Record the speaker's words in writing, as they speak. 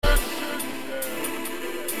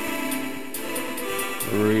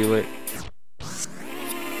Reel it.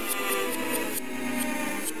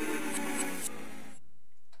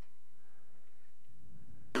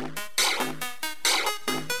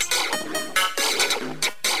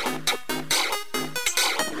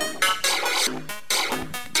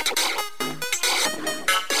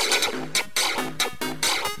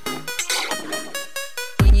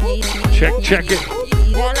 Check it.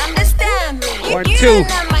 1, 2.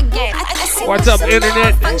 What's up,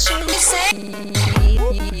 internet?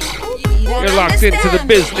 You're locked into the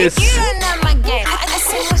business.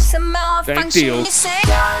 Thank you.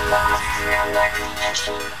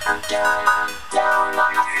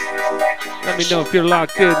 Let me know if you're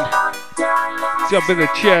locked in. Jump in the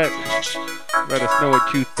chat. Let us know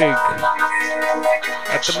what you think.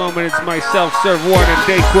 At the moment, it's myself, Serve One, and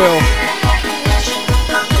Dayquil.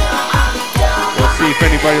 See if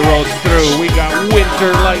anybody rolls through. We got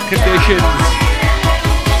winter-like conditions.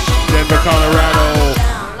 Denver, Colorado.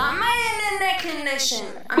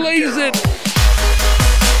 Blaze it.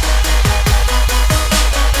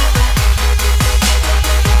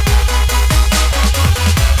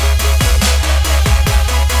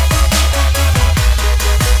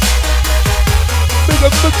 Big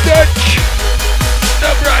up the Dutch.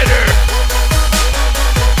 Dub Rider.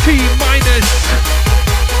 T-minus.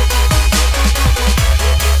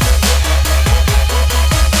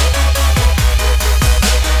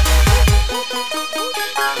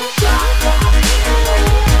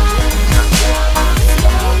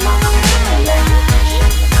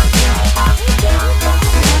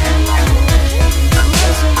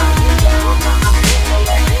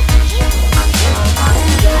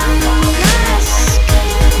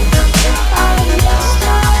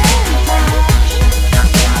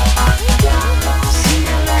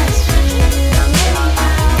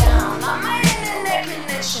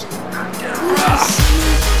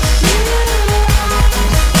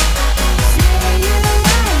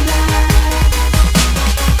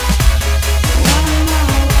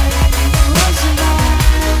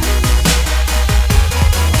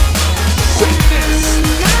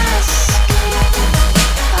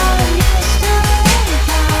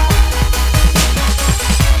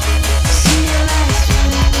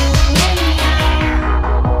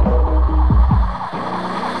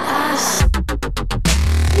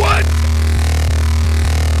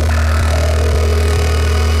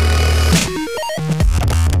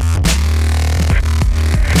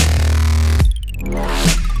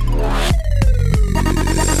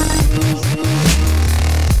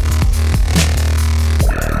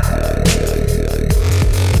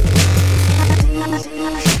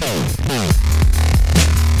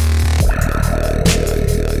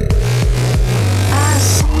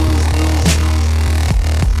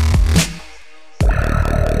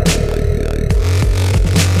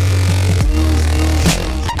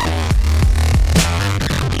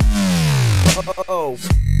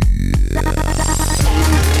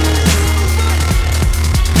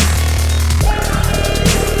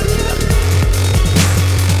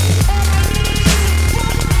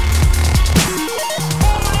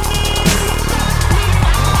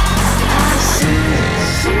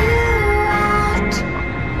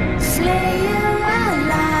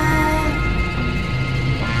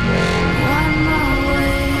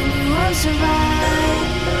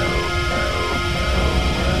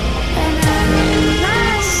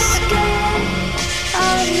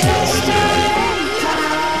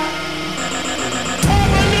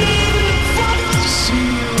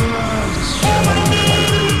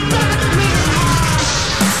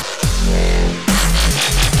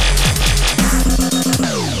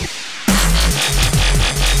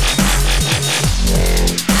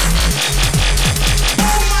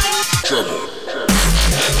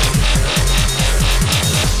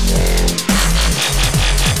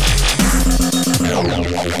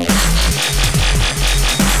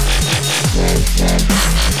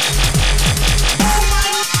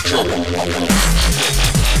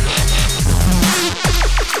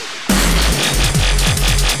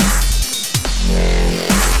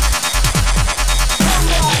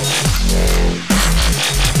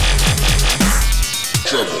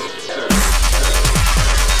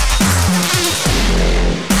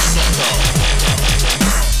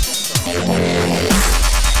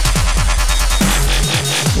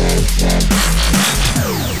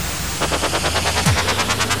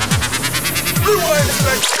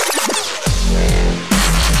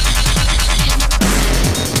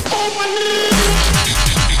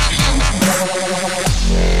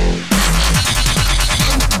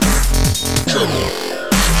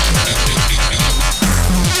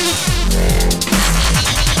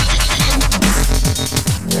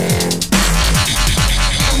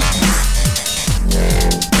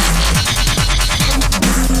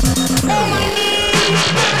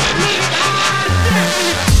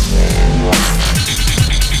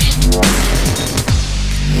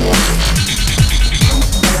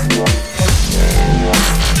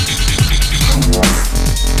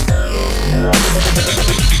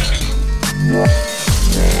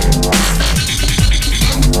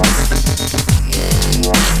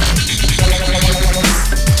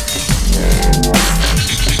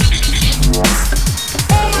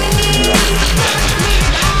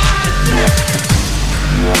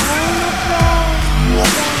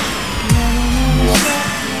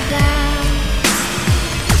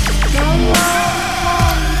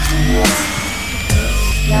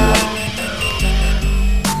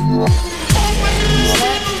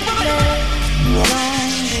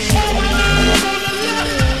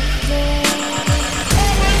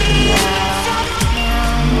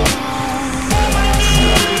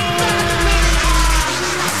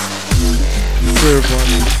 Serve one.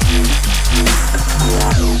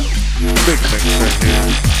 Big thanks right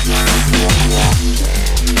here.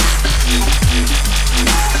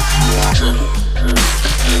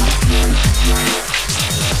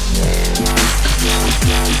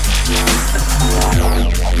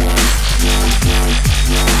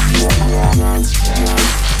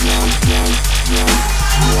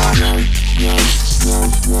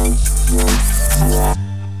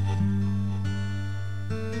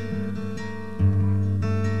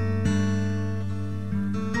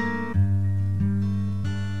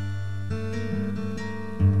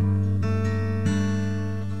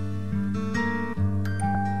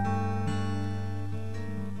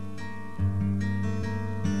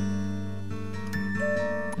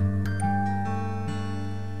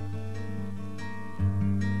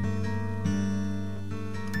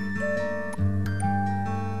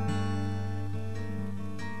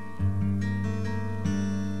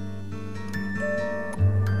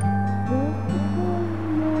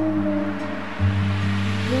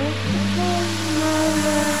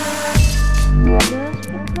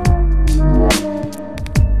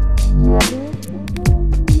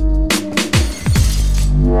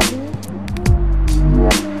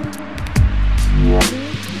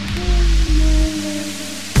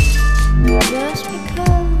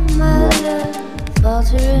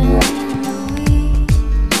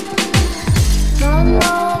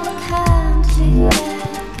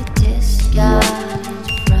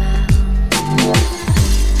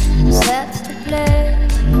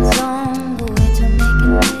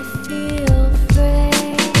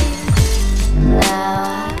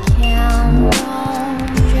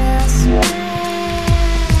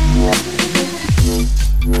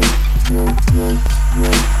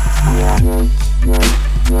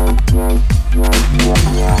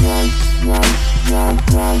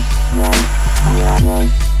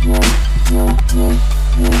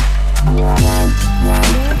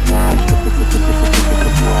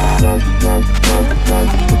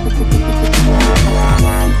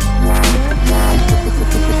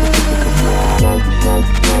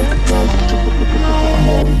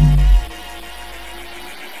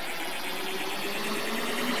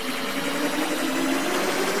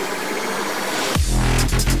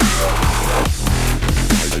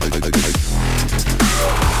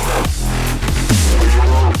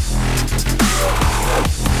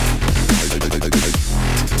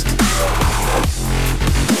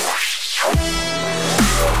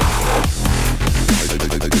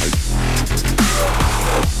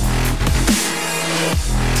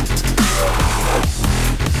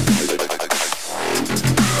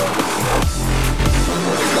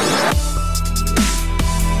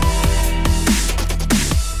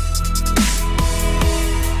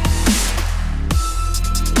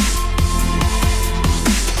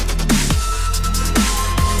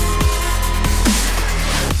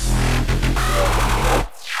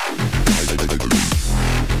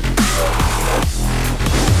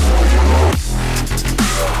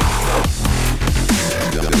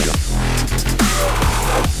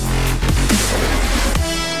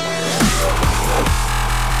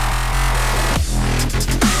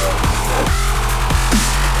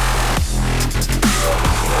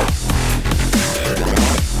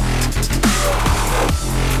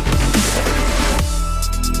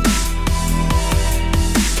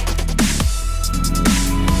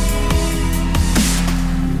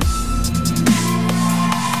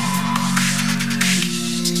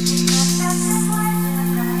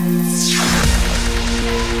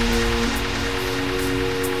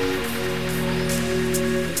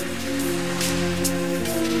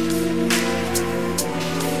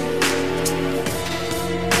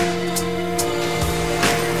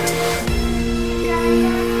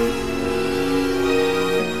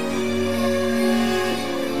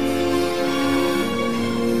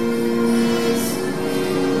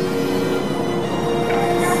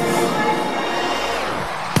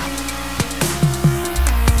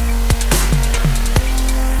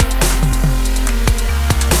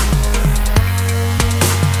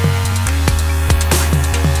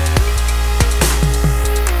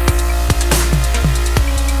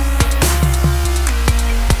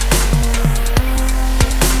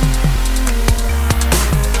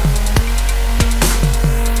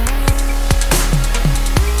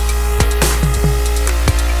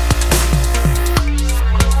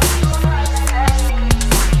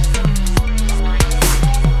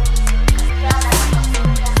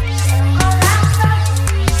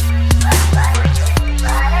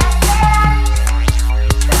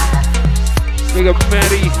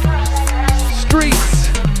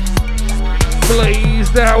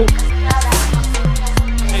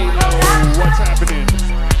 what's happening?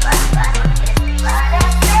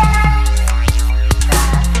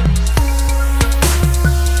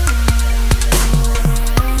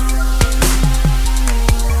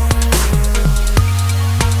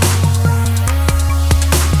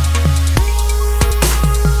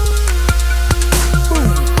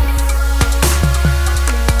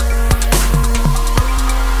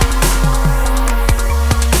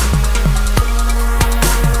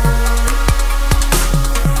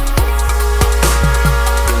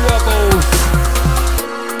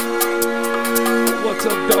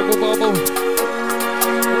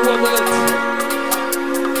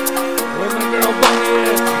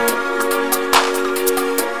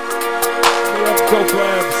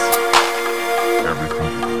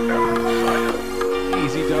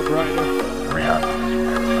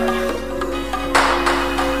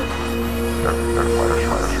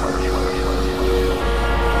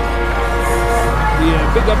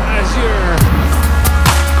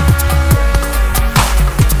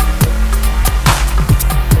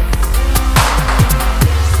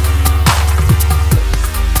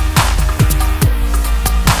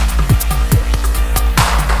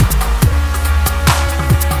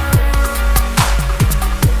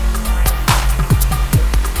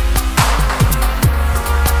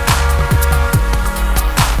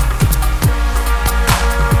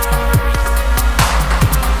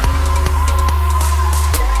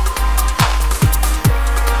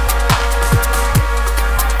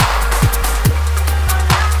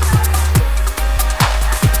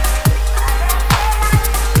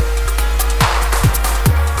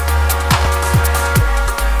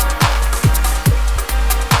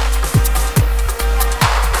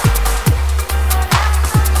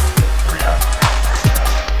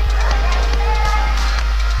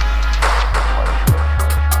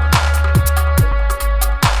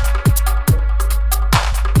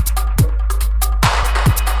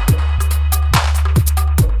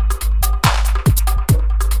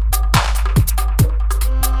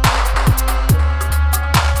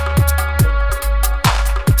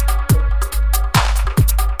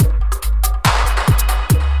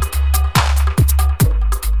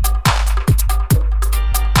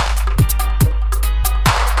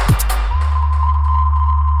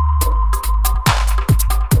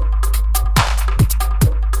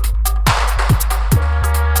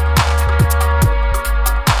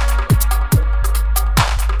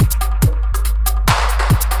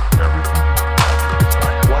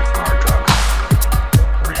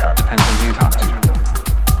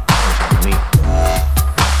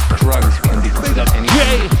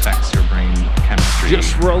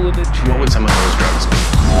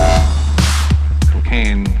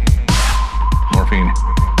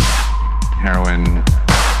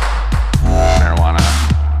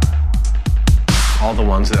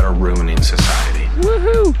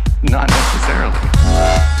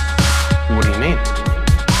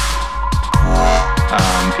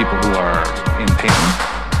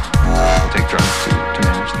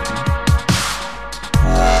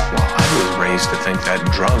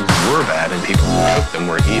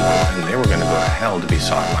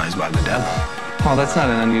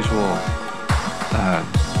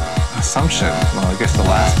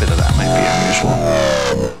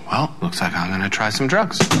 Some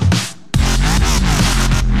drugs.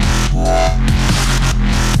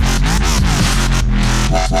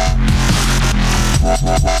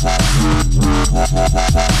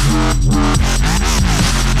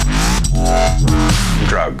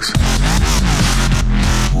 Drugs.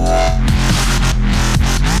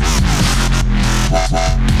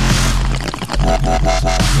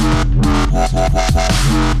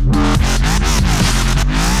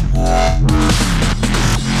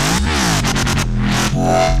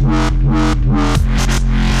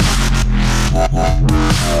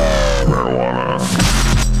 Marijuana.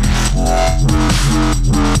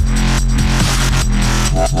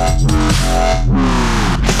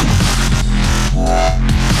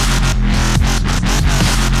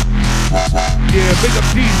 Yeah, big up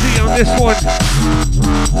DZ on this one.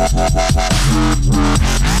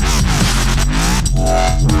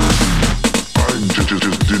 I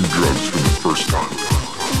just did drugs for the first time.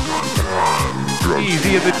 Drugs.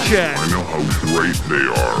 Easy in the chat. I know how great they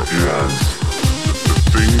are. Yes. The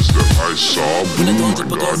things that I saw blew my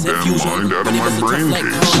goddamn mind out of my brain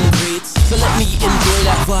case. So let me enjoy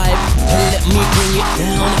that vibe and let me bring it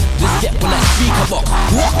down. Just get on that speaker box.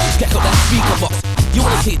 Get up that speaker box. You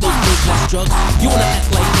wanna take those A-class drugs? You wanna act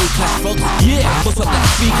like A-class frogs? Yeah, what's up that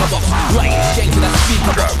speaker box? Right, get to that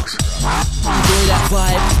speaker box. Enjoy that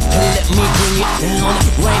vibe and and let me bring it down.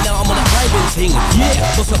 Right now I'm on a driving thing. Yeah,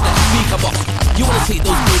 bust up that speaker box. You wanna take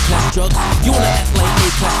those A-class drugs? You wanna act like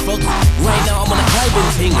A-class drugs? Right now I'm on a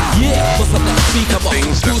driving thing. Yeah, bust up that speaker box.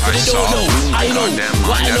 Truth they don't know. I know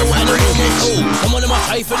what I know. I know more. Some of them are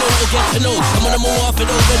try for know or get to know. Some of them are off and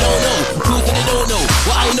over don't know. Truth they don't know.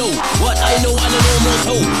 What I know. What I know. I know more.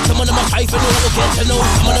 So some of them are try for know or get to know.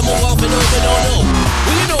 Some of them are off and over don't know.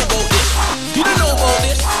 Well, you know about this. You don't know about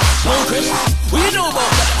this. Don't Chris. Well, you know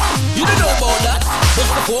about that. You don't know about that.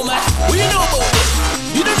 What's the format? Well, you know about this.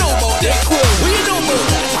 You don't know about that. Well, you know about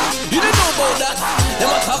that. You don't know about that. Them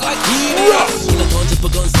I talk like idiots. When the dawn just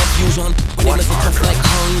begun set fusion. When they mess it tough like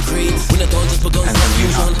concrete. When the dawn just begun set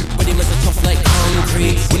fusion. When they mess it tough like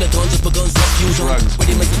concrete. When the dawn just begun set fusion. When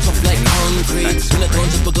they mess it tough like concrete. When the dawn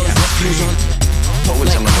just begun set fusion. What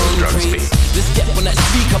would some of those drugs be? Let's get on that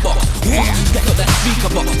speaker box. Stack up that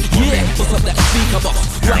speaker box. Yeah, bust up that speaker box.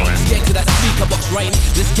 Right, get to that speaker box. Right,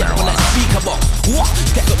 let's get on that speaker box.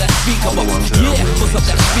 Stack up that speaker box. Yeah, bust up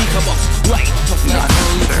that speaker box. Right, tough like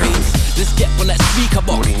concrete. Let's get on that speaker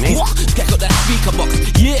box. Stack up that speaker box.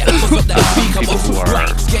 Yeah, bust up that speaker box.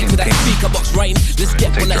 Right, get to that speaker box. Right, let's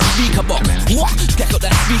get on that speaker box. Stack up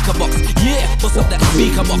that speaker box. Yeah, bust up that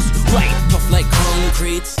speaker box. Right, tough like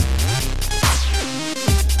concrete.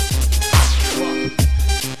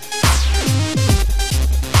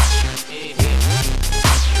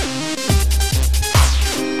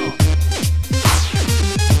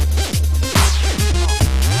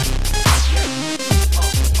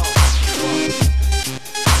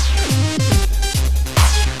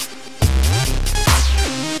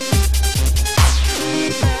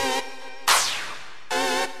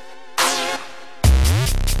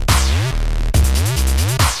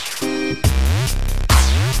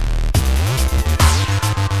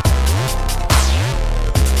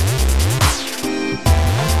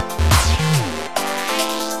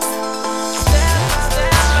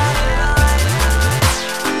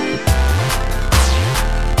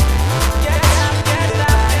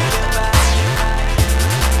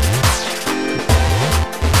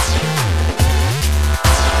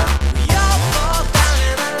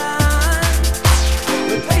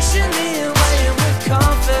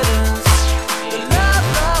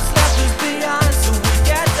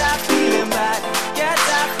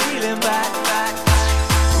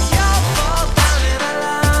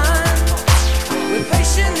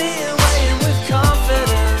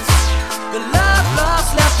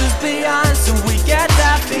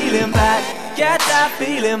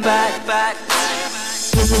 Stand by the line.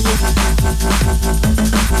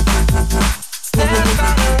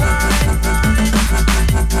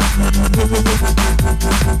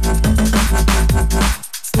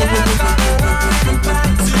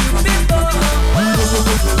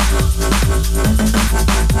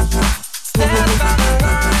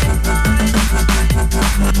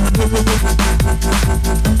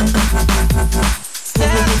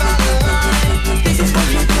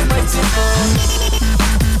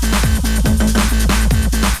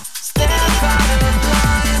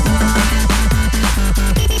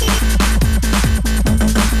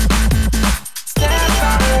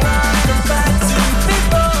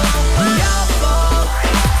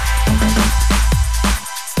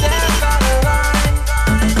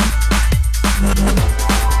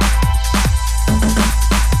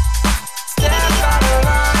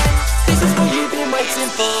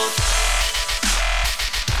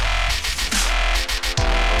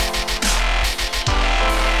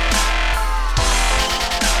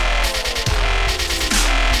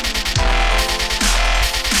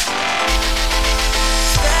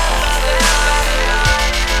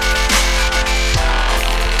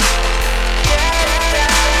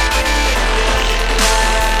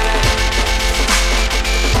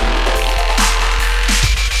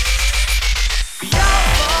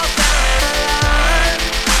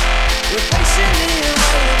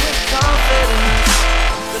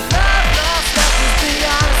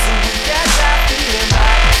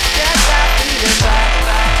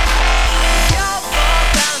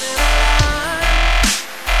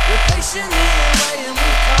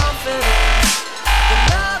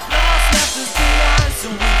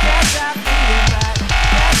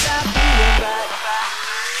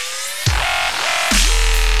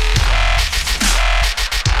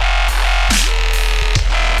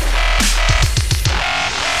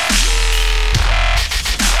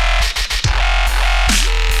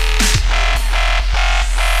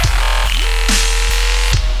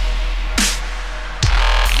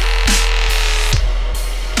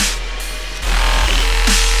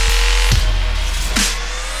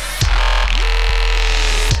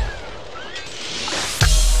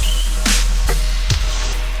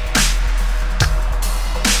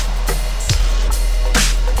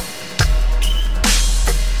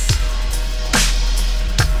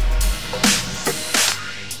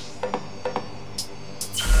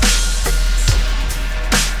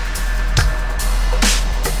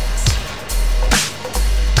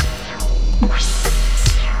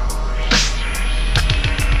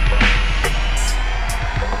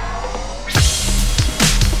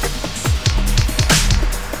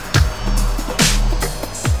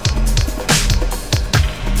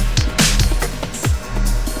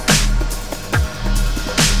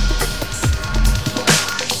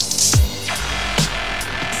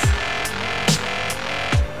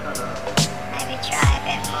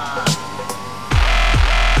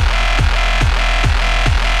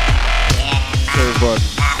 but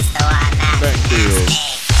back to you.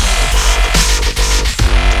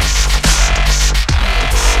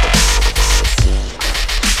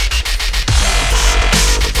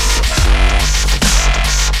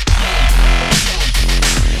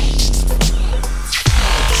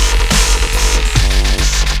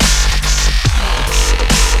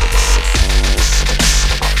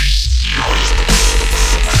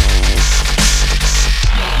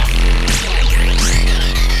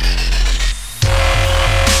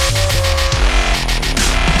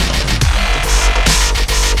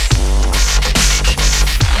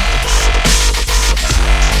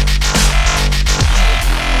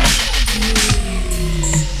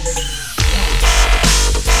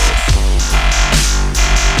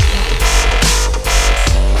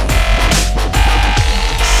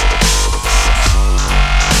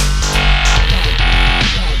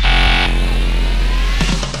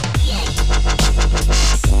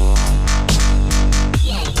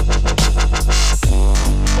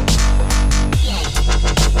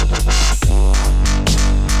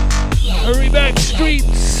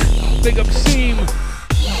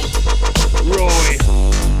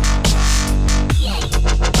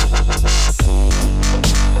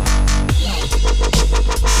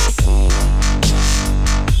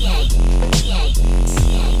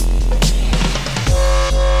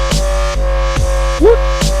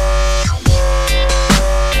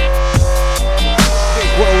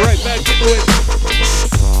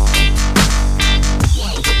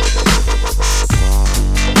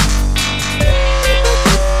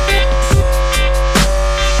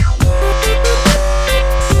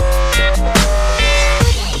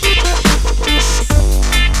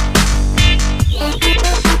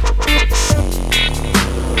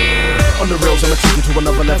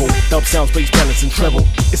 Sounds, bass, balance, and treble.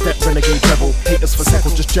 It's that renegade treble. Haters for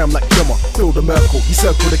second, just jam like drummer. Build a miracle. He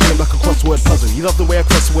circle the game like a crossword puzzle. He love the way I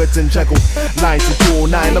crosswords and jaggle. 9 to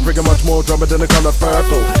 209, I bring a much more drummer than a gun of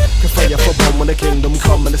purple. Can fire for bomb when the kingdom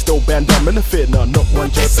come and it's still band dumb in the fit. No, not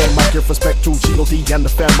one, just some. I give respect to G.O.D. and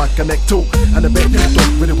the fam I connect to. And I bet you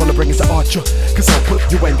don't really wanna bring us to Archer. Cause I'll put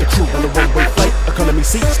you and your crew on a one-way flight. Economy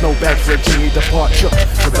seats, no bad for a genie departure.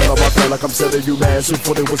 Develop my feel like I'm setting you man, so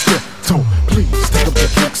thought it was ghetto. Please take up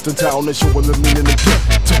the Kingston town and show them the meaning of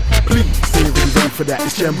ghetto. Please, they ain't really ready for that.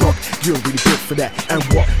 It's jam rock, you ain't really good for that. And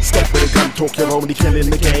what? Step with a gun, talk, you're only killing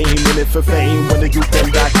the game. In it for fame, when the youth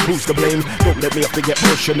them back, who's to blame? Don't let me have to get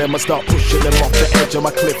pushing them, I start pushing them off the edge of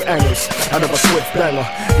my cliffhangers. I never swift banger,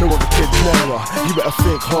 no other kid's never. You better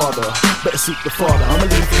think harder, better seek the father.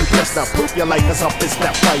 I'ma leave you blessed, now prove your life as I fist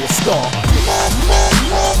that fire star.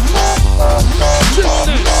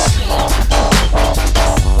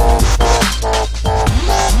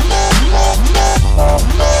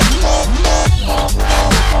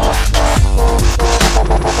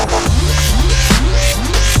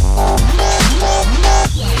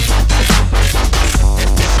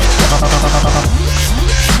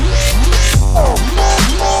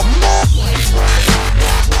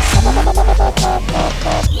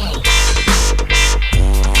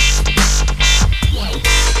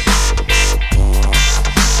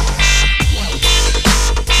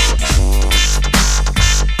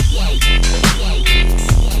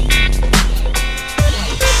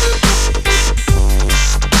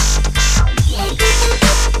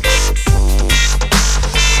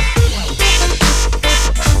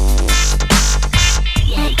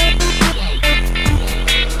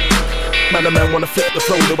 Wanna flip the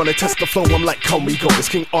flow, they wanna test the flow. I'm like, come we go. It's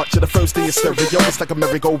King Archer, the first day of stereo. It's like a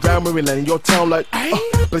merry-go-round, we're in your town like,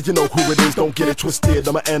 but you know who it is, don't get it twisted.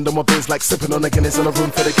 I'ma end on my biz like sipping on a Guinness in a room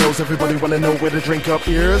for the girls. Everybody wanna know where to drink up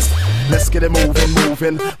ears. Let's get it moving,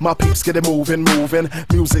 moving. My peeps get it moving, moving.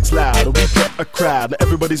 Music's loud, we get a crowd.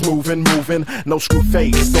 Everybody's moving, moving. No screw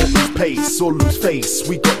face, don't lose pace or lose face.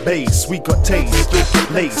 We got bass, we got taste, we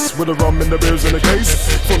get lace with the rum and the beers in the case.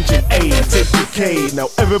 From G.A. to UK, now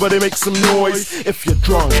everybody make some noise. If you're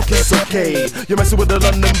drunk, it's okay. You're messing with the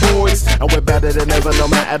London boys, and we're better than ever, no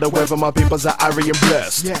matter the weather. My peoples are airy and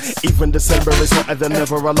blessed. Yes. Even December is hotter than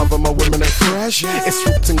ever. I love my women are fresh. It's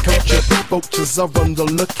roots and culture. The vultures are on the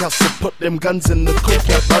lookout, so put them guns in the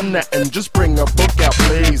cookout. Run that and just bring a book out,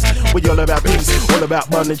 please. We all about peace, all about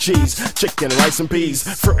bun and cheese, chicken, rice and peas,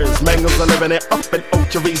 fritters, mangoes, are living it up in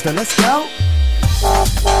Ocheries. Then let's go.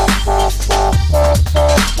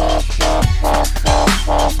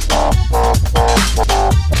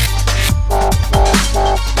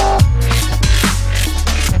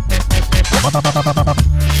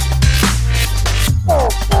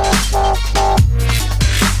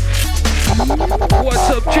 What's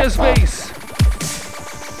up, Chess Bass?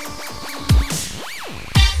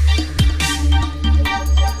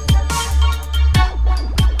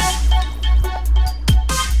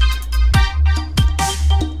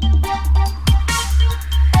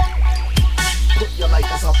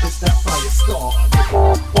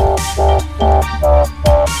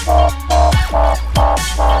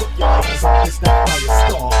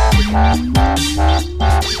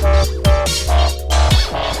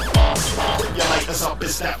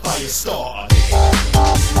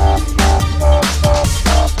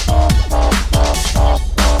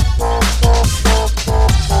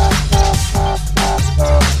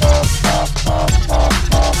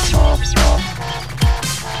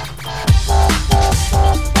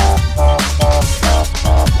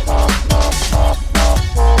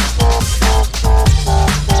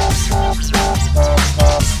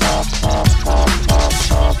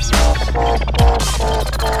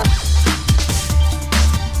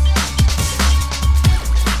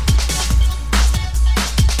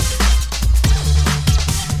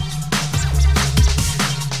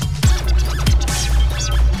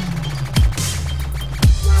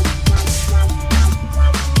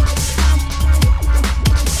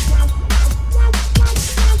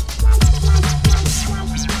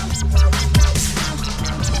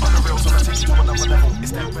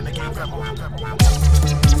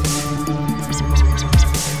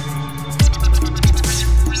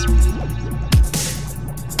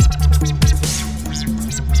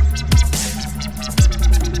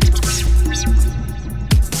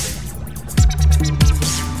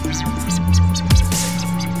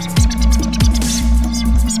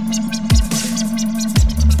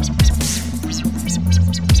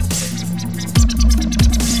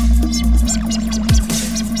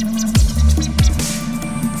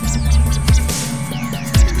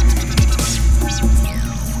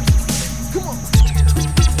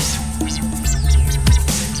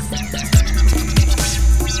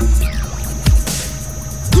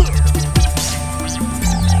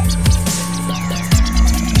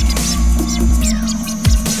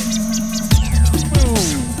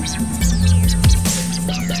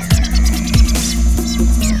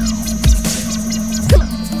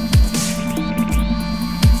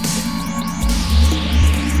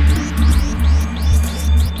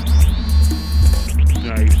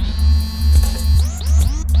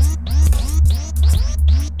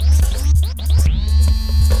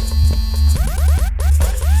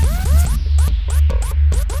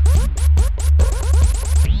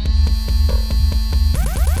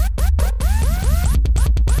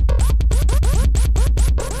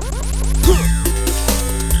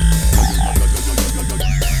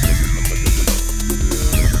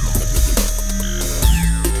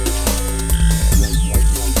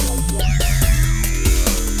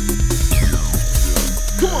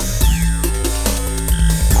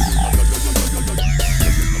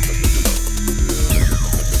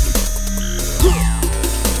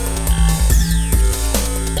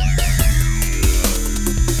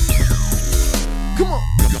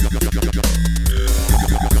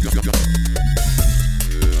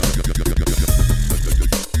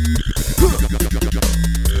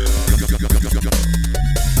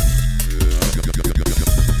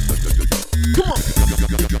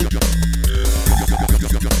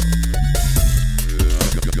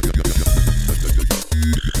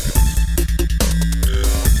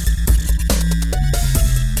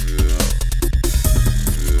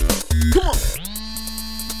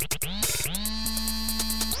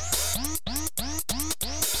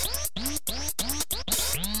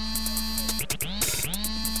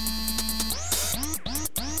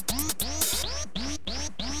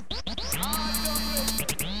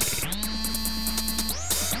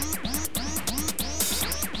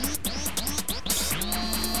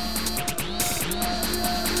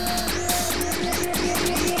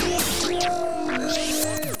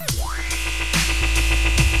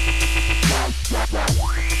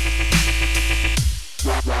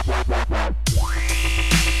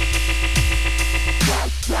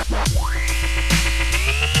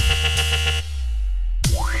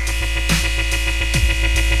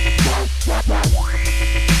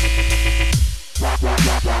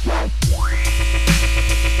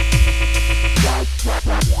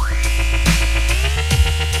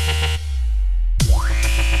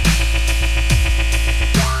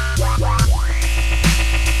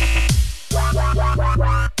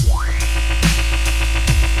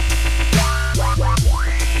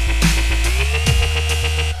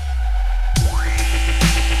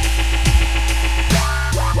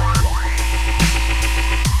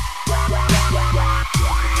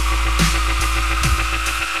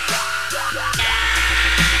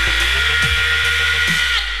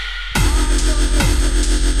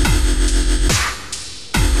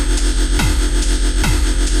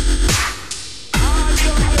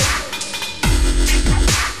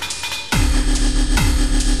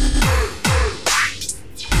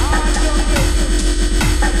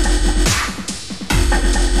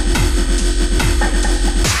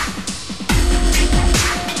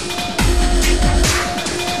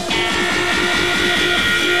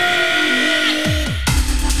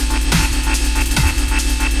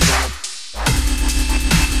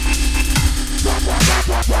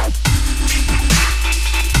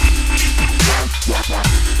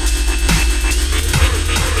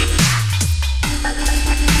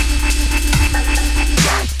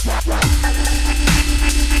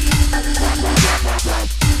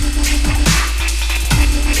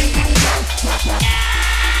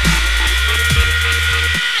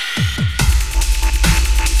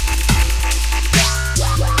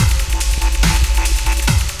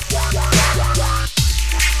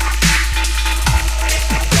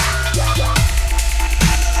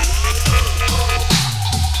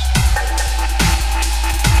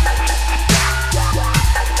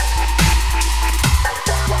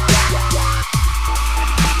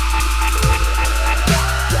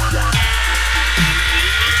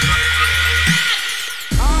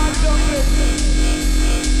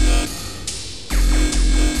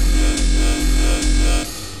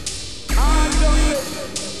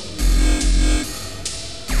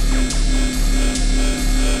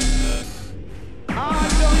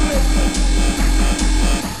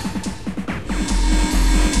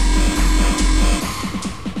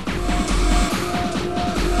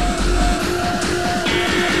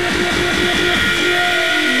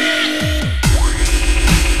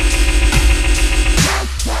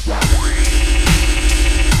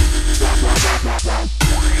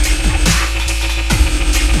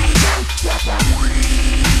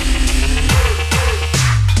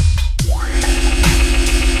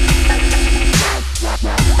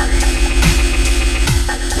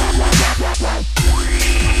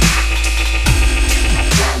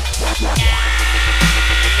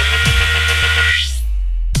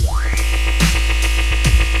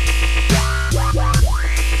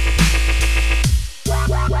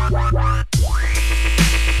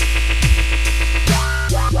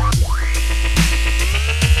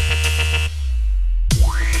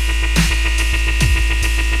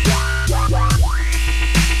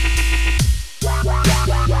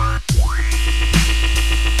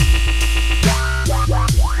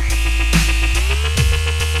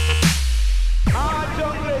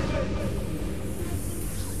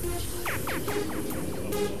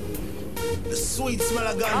 The sweet smell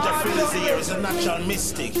of ganja fills the air. It's a natural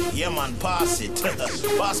mystic. Yeah, man, pass it.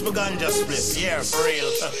 Pass my ganja split. Yeah, for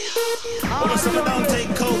real. When I say I don't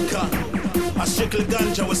take coca, I strictly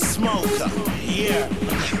ganja with smoker. Yeah,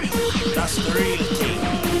 that's the real thing.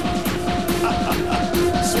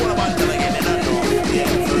 Swear about it again, and I know.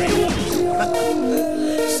 Yeah, for real.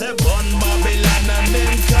 Say Bun Babylon and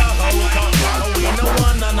then Kahauka. We no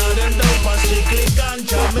one another dope. I strictly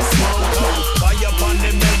ganja, me smoker. Fire upon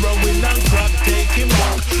the heroin and crack, take him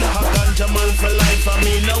out. A ganja man for life, I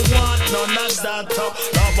mean no one, none of that.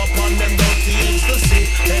 Love upon them dirty ecstasy,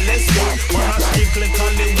 LSD. Man, I strictly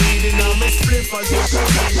call the weed in my split as you can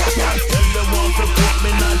see. Tell the one to put me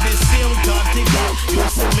in the same category. You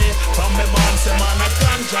see me from me born, say man a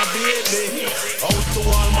ganja baby. Out to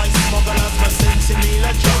all my smugglers, my sense me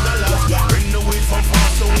like jugglers. Bring the weed from far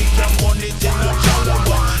so we can burn it in a jungle.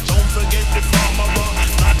 Don't forget the farmer,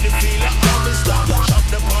 not the feel of harvester. Shop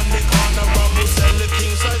the on the corner, we sell the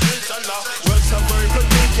things as it's a lot. Works are very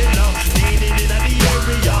predicted now, needed in the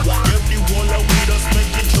area. Give the wall of weed, us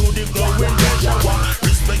make it through the glowing treasure.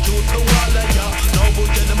 Respect you to all of ya, no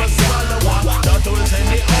good gentlemen swallow. That will send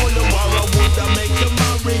the all the war, I would make you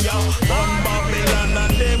marry ya. One Babylon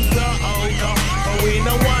and them go out. We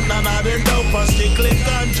no one another dope, a strictly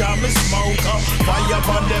ganja, me smoker. Fire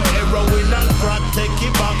upon them heroin and crack, take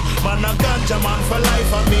it back. Man a ganja man for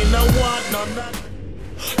life, I mean no one, none that.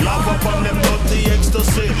 Love upon them dirty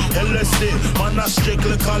ecstasy, LSD. Man a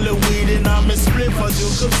strictly call the weed in a me split as you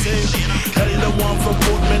could see. Tell the one for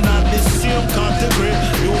put me not the same category.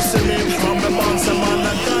 You see me from the monster man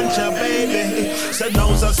a ganja baby. Said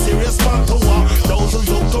now's a serious matter. Those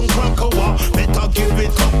who come crack a war. Better give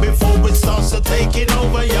it up before it starts to take it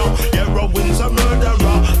over ya. Heroin's a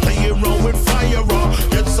murderer, playing around with fire.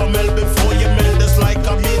 Get some help before you melt this like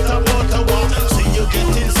a meter butter. See you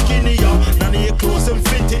getting skinnier, none of your clothes and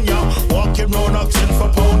fitting ya. Walking round oxen for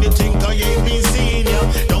pound, you think I ain't been seeing ya.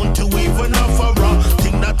 Don't you even offer a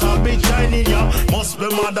think that I'll be shining ya. Must be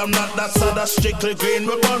mad, I'm not that sad, that's strictly green,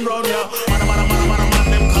 we burn round ya. Man,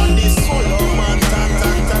 them call this solo man, tan.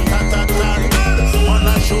 Man,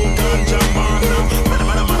 I show ganja man. Man,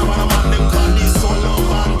 them call this solo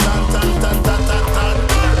man, tan.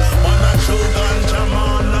 Man, I show ganja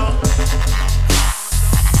man.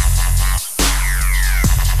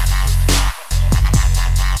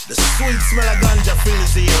 The sweet smell of ganja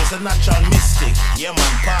fills the air. It's a natural mystic. Yeah,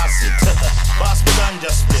 man, pass it. Pass the ganja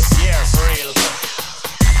split. Yeah, for real.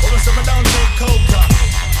 When I say I don't take coca,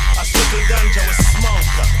 I strictly ganja with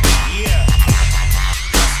smoker. Yeah,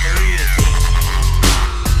 that's the real thing.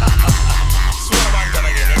 Swear about that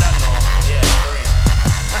again, you don't know. Yeah,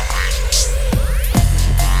 for real.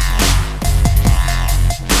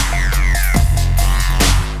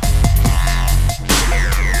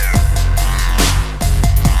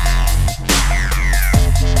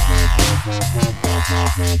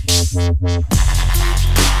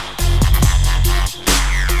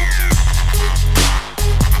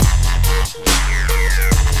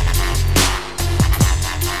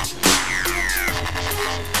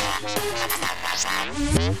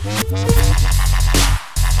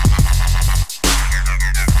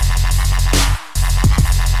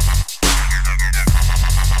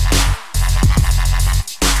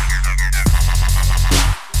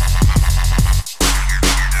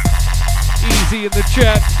 Easy in the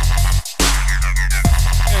chat.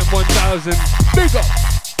 And 1000. Big up.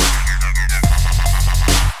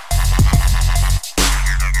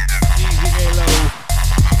 Easy Halo.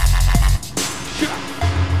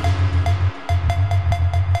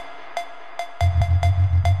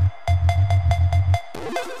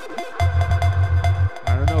 I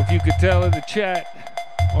don't know if you could tell in the chat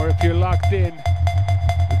or if you're locked in.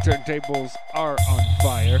 The turntables are on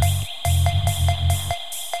fire.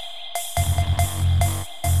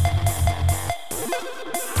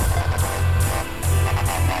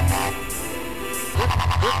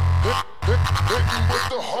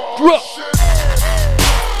 Drop.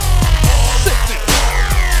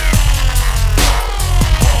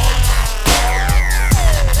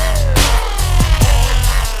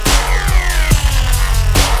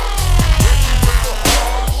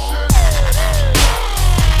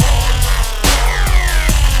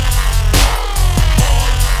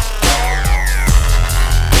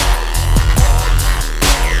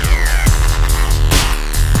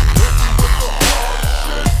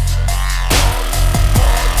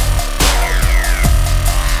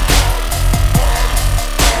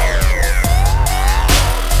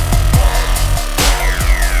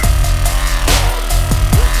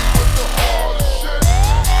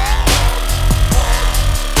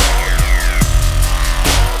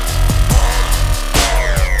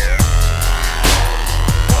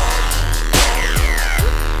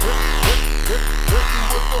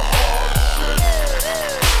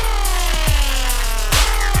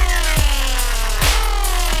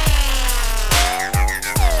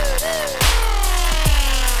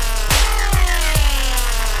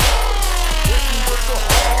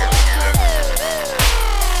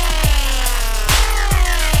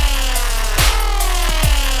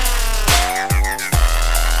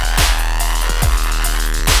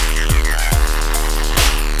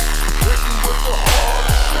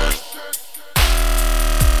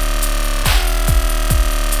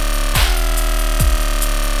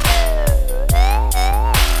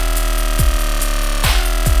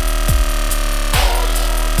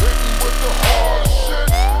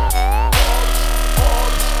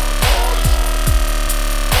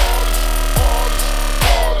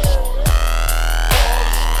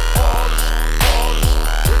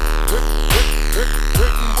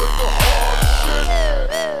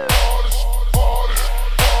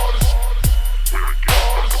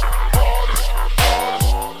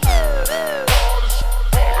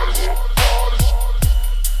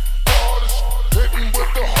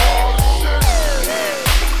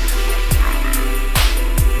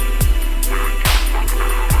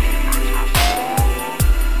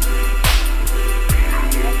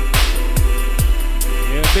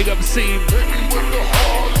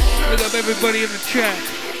 up everybody in the chat.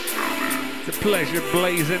 It's a pleasure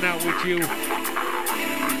blazing out with you.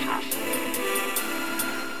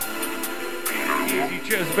 Easy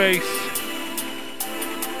chest bass.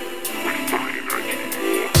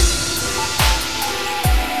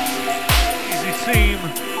 Easy seam.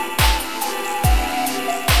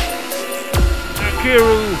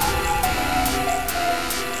 Nakiru.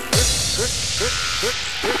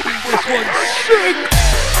 This one's sick.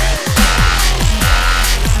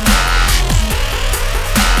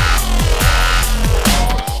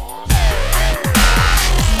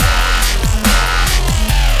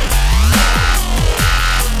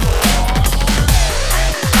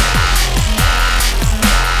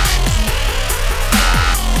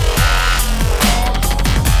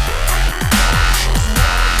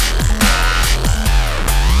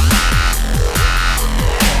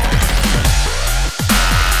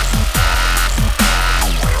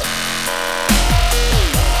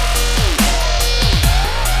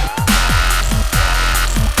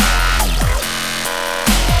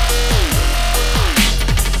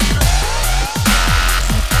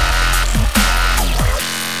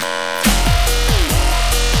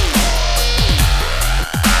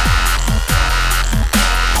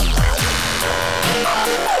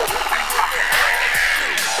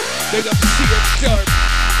 Big up CF Sharp.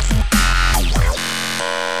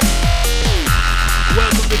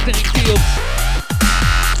 Welcome to Tank Fields.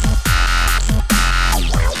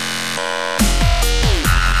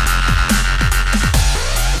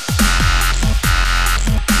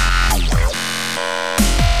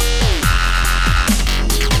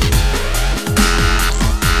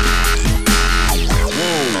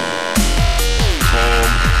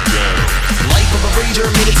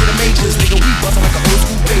 Made it to the majors, nigga, we bustin' like an old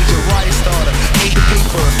school pager. Riot starter, made the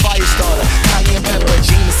paper, fire starter, cayenne pepper,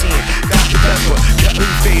 Jameson, Dr. Pepper, got me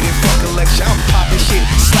faded, fuck a lecture, I'm poppin' shit,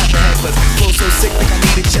 slapping headless, flow so sick like I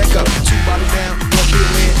need a checkup. 2 bottles down, 1 beer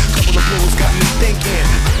in, couple of blows got me thinking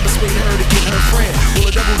I can persuade her to get her friend. Roll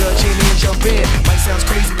a double dutch in and jump in. Might sound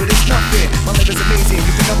crazy, but it's nothing. My life is amazing.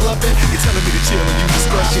 You think I'm bluffing? You're telling me to chill and you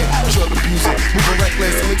discussion. Drug abusing, moving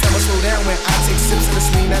reckless. Only time I slow down when I take sips of the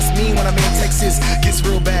lean. That's me when I'm in Texas. Gets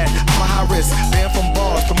real bad. I'm a high risk. Banned from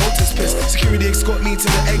bars, promoters pissed. Security escort me to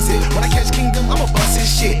the exit. When I catch Kingdom, I'ma bust his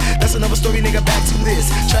shit. That's another story, nigga. Back to this.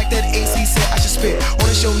 Track that AC said I should spit.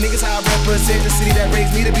 Wanna show niggas how I represent the city that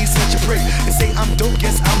raised me to be such a prick. And say I'm dope,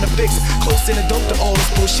 yes I'm the fix. Close in the dope to all this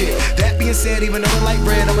bullshit. That being said, even though I like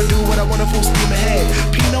bread, I'ma do what I wanna full steam ahead.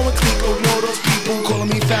 Pino and Clico, know those people calling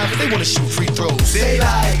me foul, but they wanna shoot free throws. They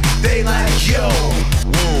like, yo,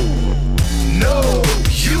 whoa, no,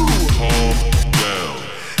 you, calm down.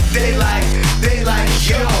 They like,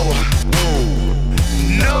 yo, whoa,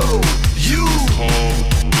 no, you, calm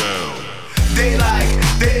down. They like,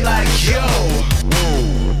 yo, whoa,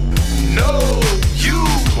 no, you,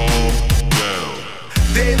 calm down.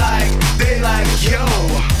 They like, yo,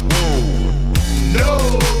 whoa,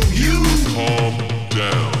 no, you, calm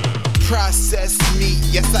down. Process me,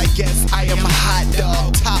 yes I guess I am a hot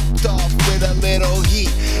dog, topped off with a little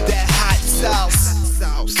heat, that hot sauce.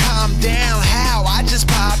 Calm down, how? I just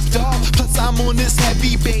popped off. Plus I'm on this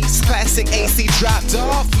heavy bass, classic AC dropped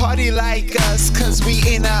off. Party like us, cause we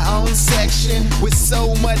in our own section. With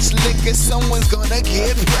so much liquor, someone's gonna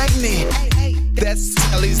get pregnant. That's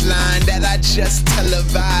Telly's line that I just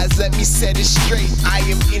televised. Let me set it straight. I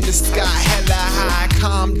am in the sky, hella high.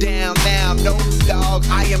 Calm down now, no dog.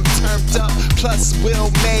 I am turned up. Plus Will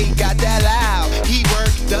May got that loud. He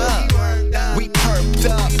worked up. We perked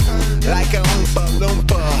up like a Oompa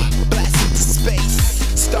Loompa. Blast into space.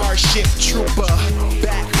 Starship Trooper.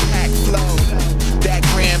 Backpack flow. That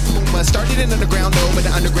Grand Puma started in the underground though, but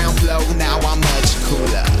the underground flow. Now I'm much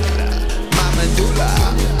cooler. My medulla.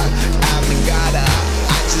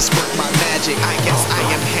 I just work my magic. I guess I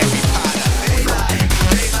am Harry Potter. They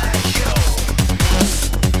like, yo.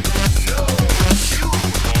 No, you.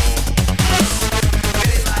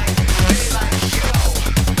 They like, yo.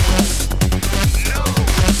 No,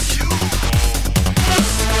 you.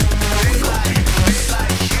 They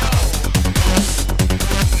like, yo.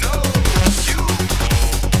 No, you.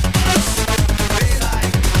 They like,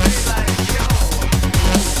 yo.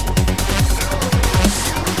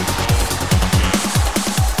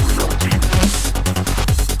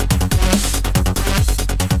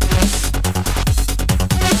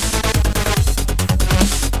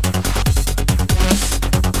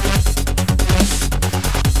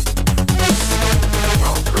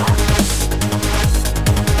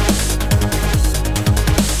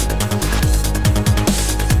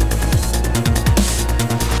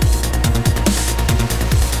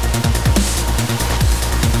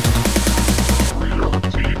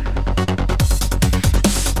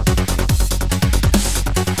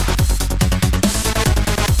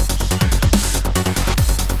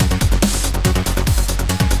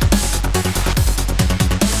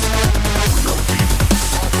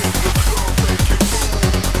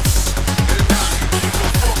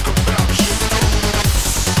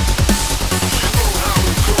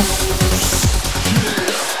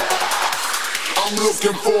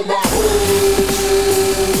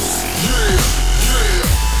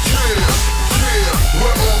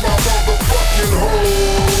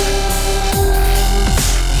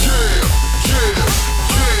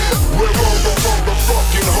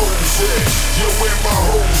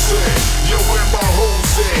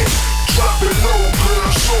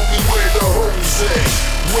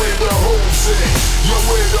 Yo,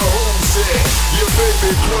 where the hoes at? Your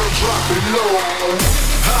baby girl drop it low.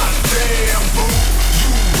 Hot damn, boo,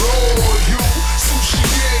 you roll, you sushi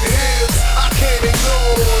in heels, I can't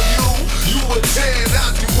ignore you. You a 10,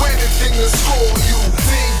 I'll do anything to score you.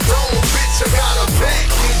 Ding dong, bitch, I got a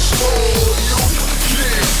package for you.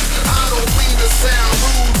 Yeah, I don't mean to sound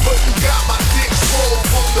rude, but you got my dick swole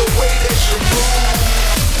from the way that you move.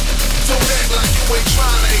 Don't act like you ain't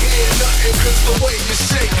trying to hear nothing, cause the way you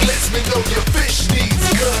shake lets me know your fish needs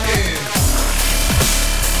cutting.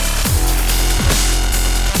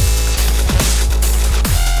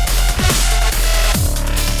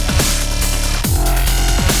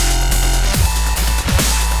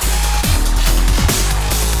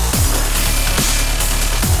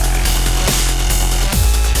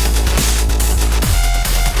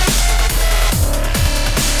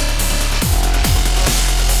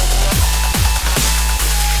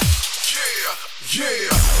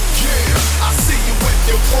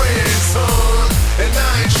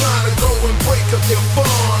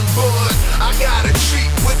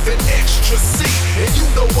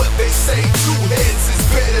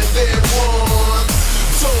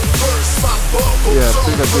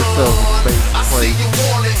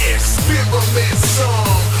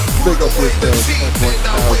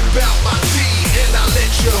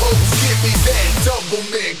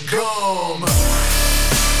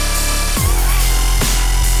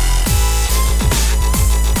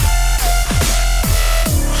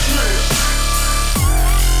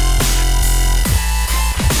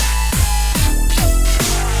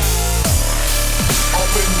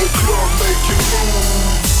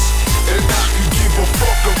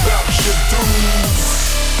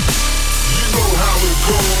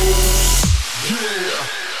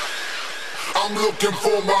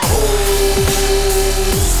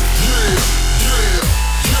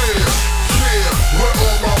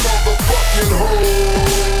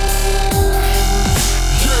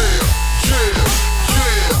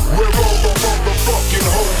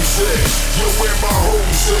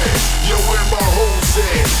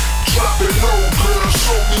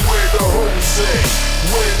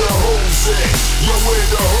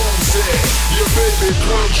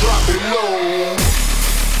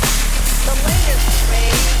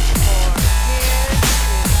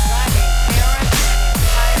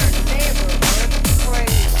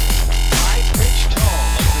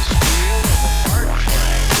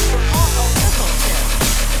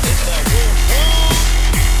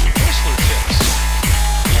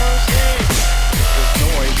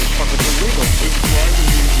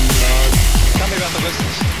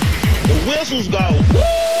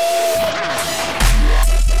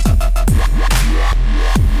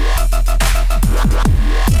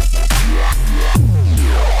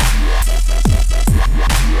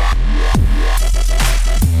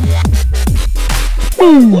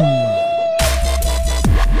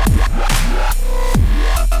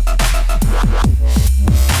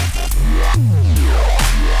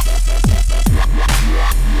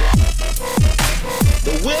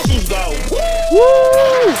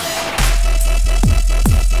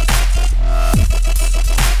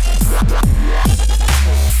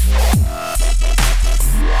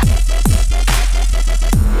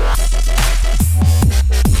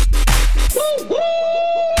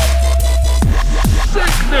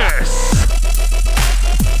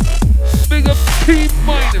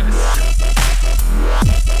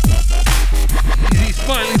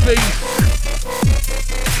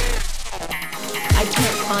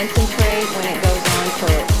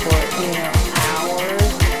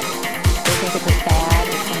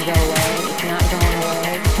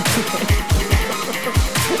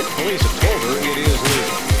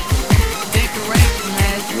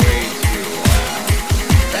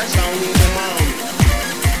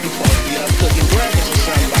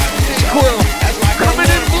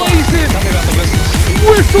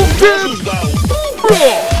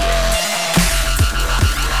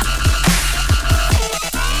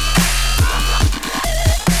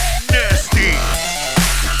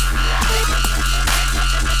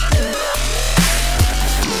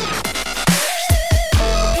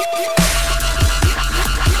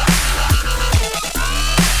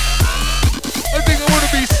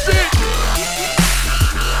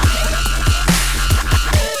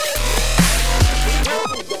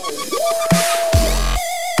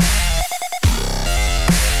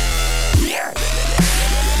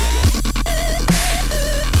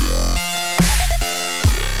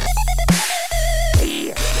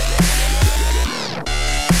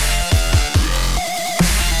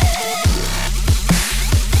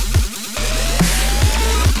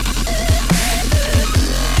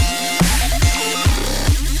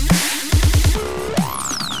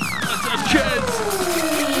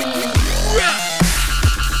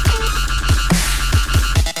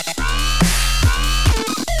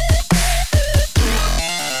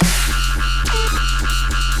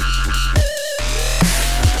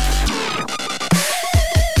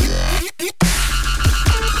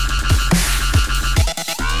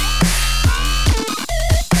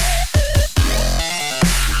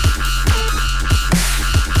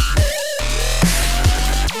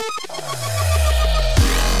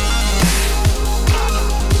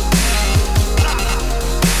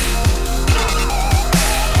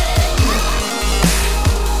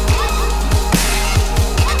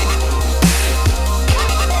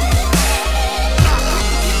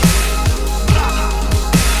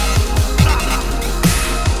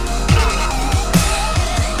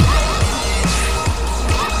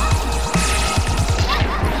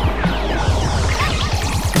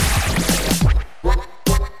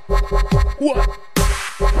 What?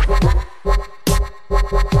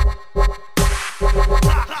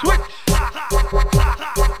 Switch.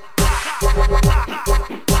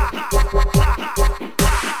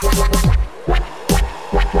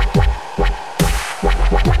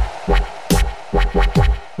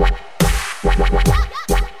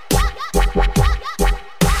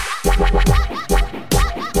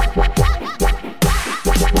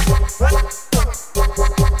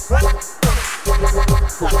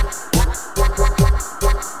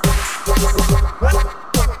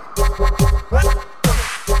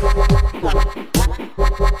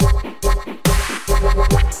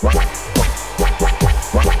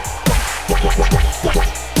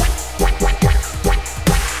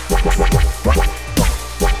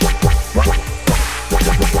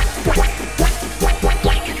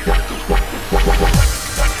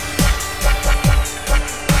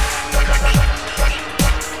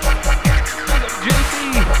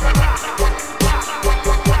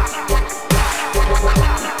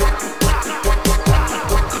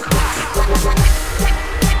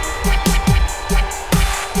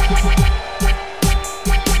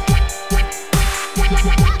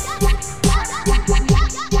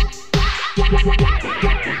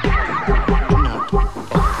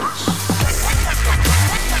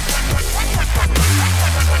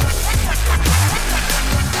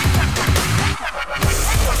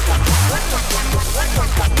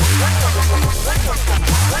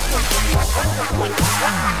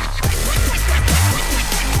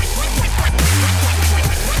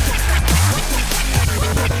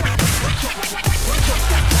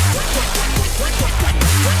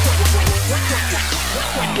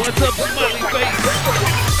 What's up, smiley face?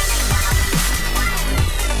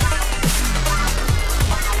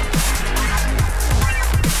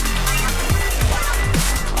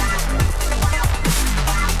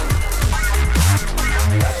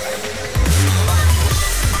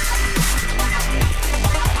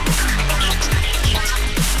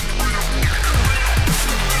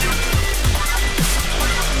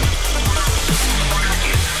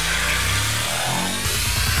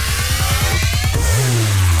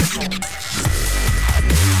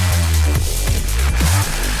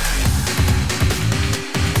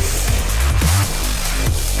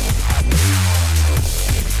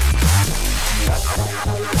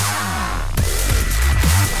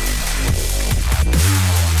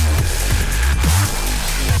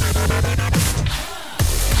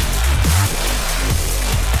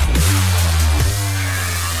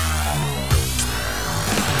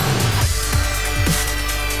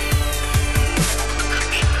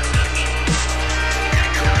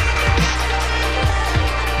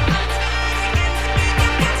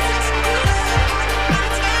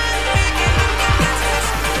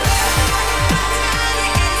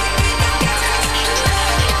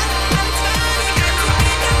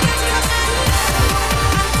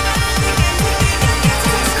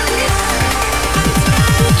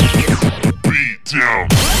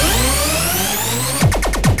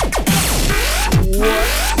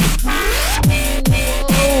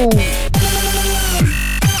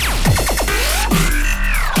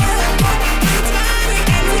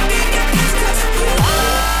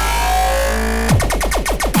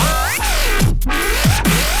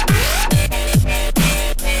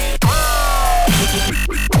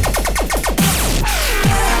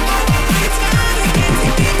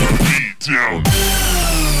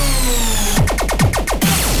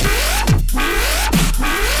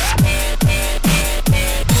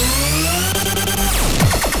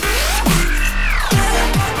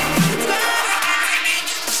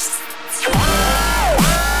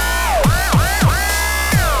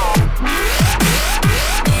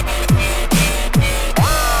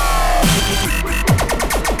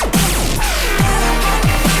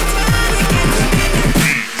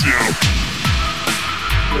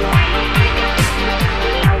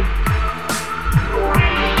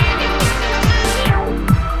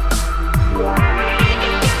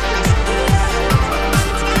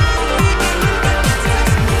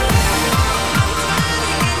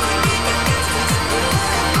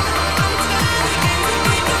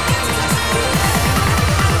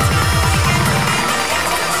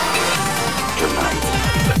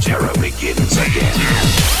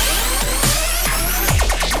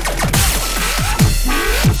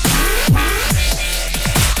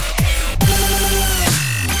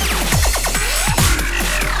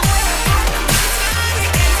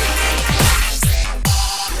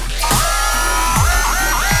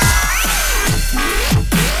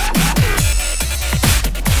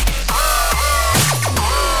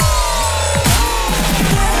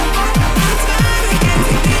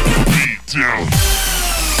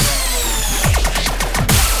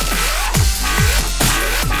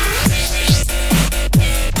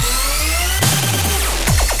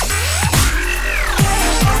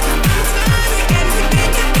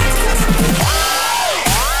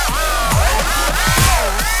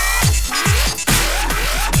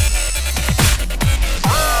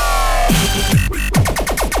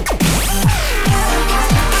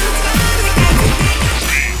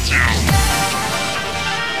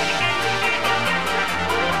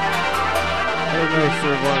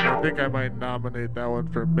 one. I think I might nominate that one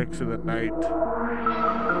for Mix of the Night. Maybe.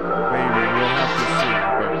 We'll have to see.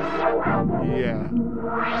 But yeah.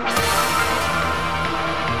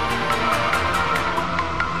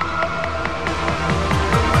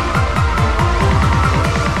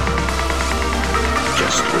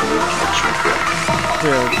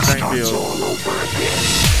 Yeah, thank you.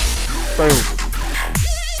 Boom.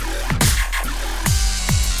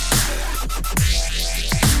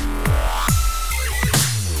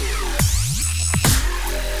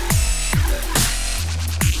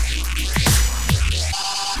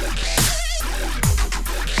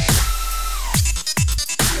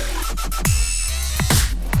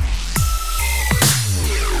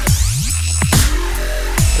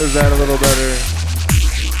 Is that a little better?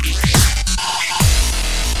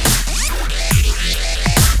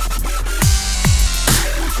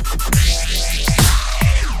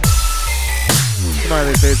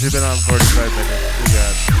 Smiley face, you've been on 45 minutes. We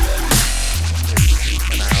got an hour.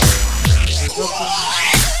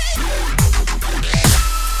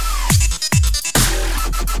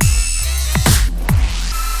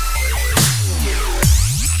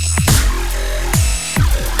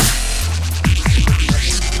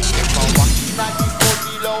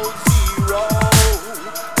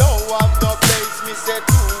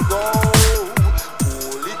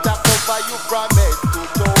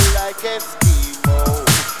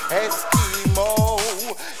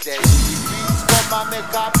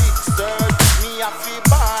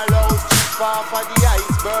 For the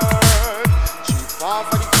iceberg, cheap off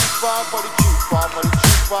for the cheap off for the cheap off for the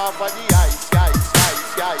cheap off for the ice.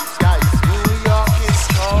 New York is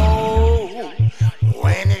cold.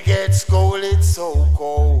 When it gets cold, it's so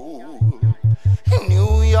cold.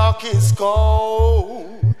 New York is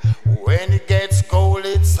cold. When it gets cold,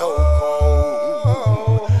 it's so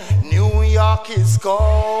cold. New York is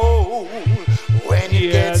cold. When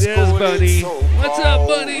it gets cold, Bunny. it's so cold. What's up,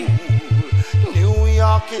 Bunny? New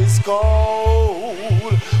York is cold.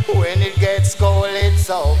 When it gets cold, it's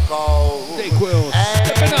so cold. Dayquil,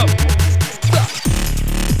 stepping up.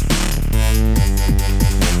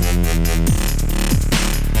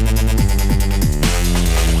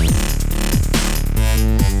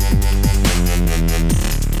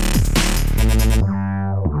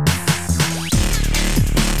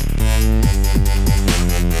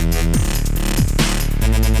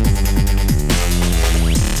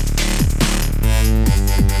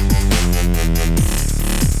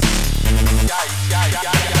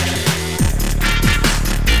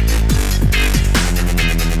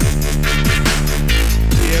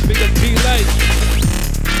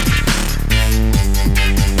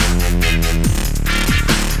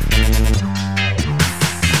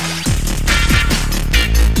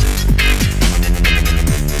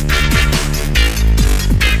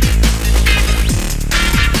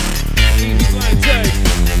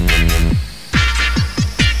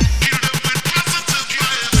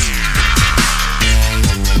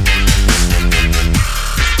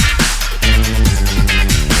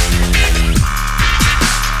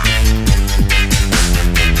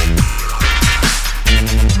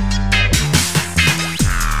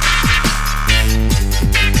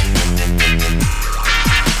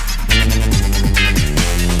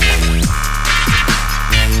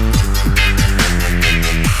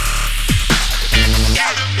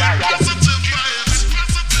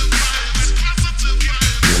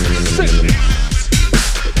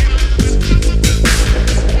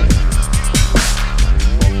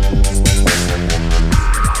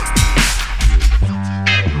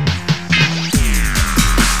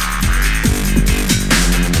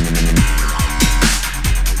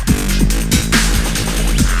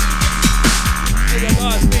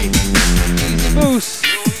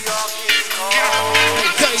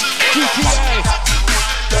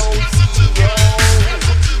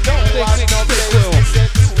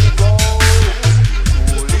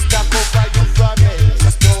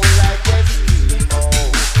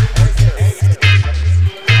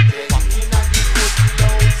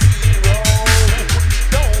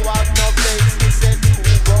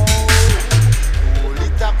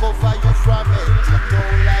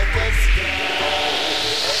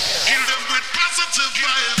 Kill them with positive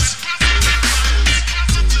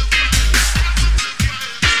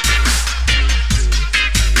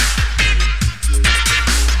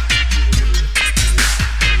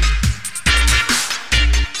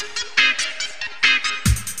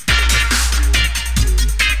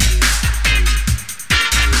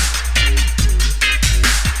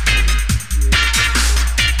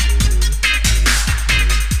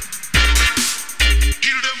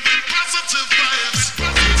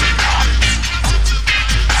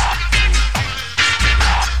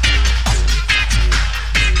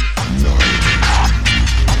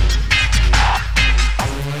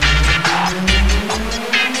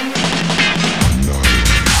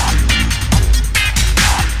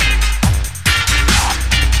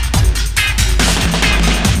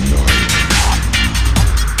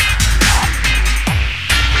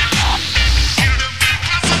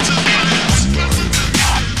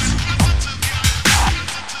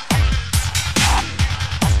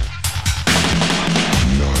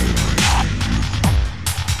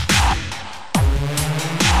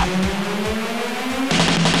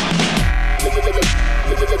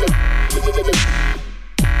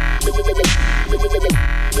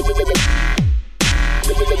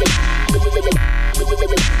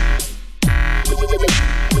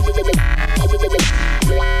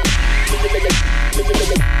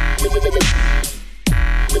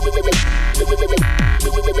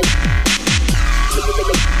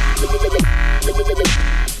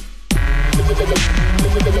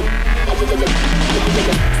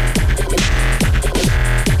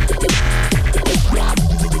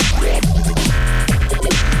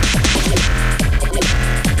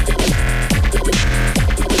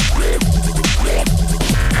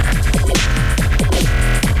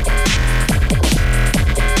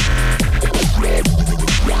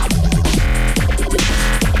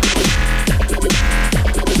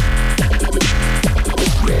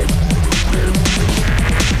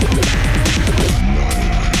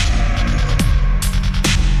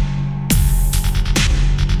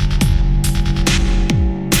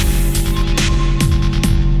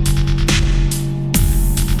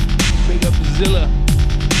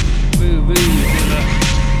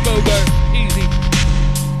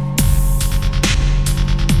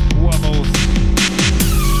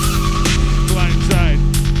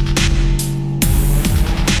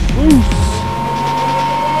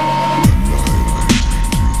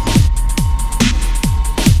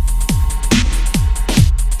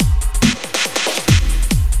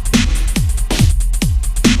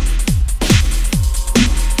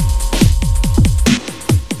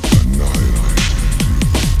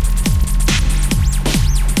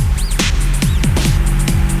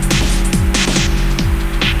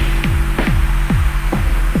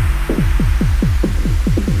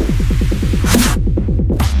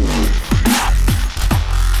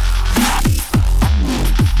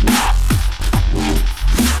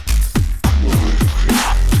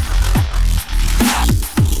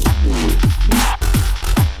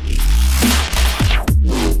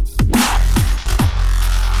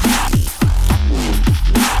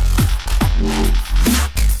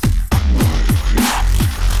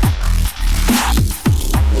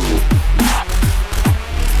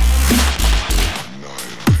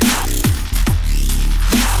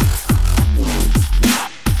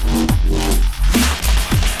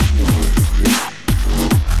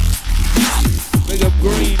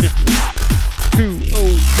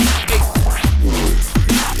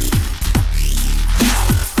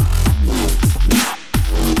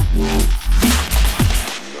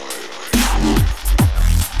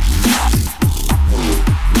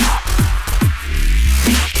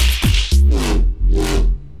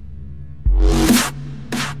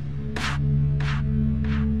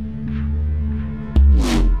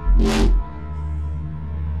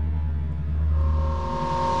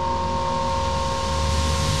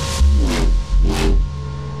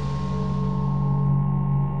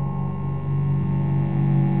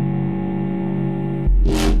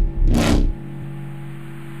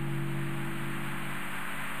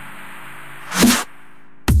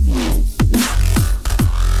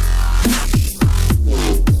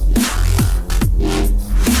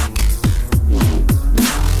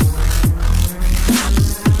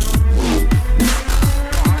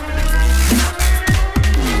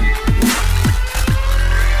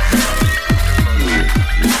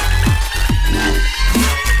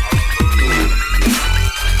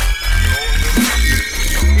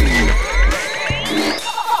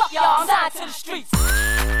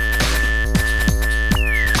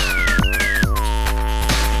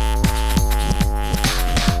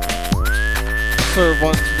Serve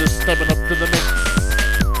one just stepping up to the mix.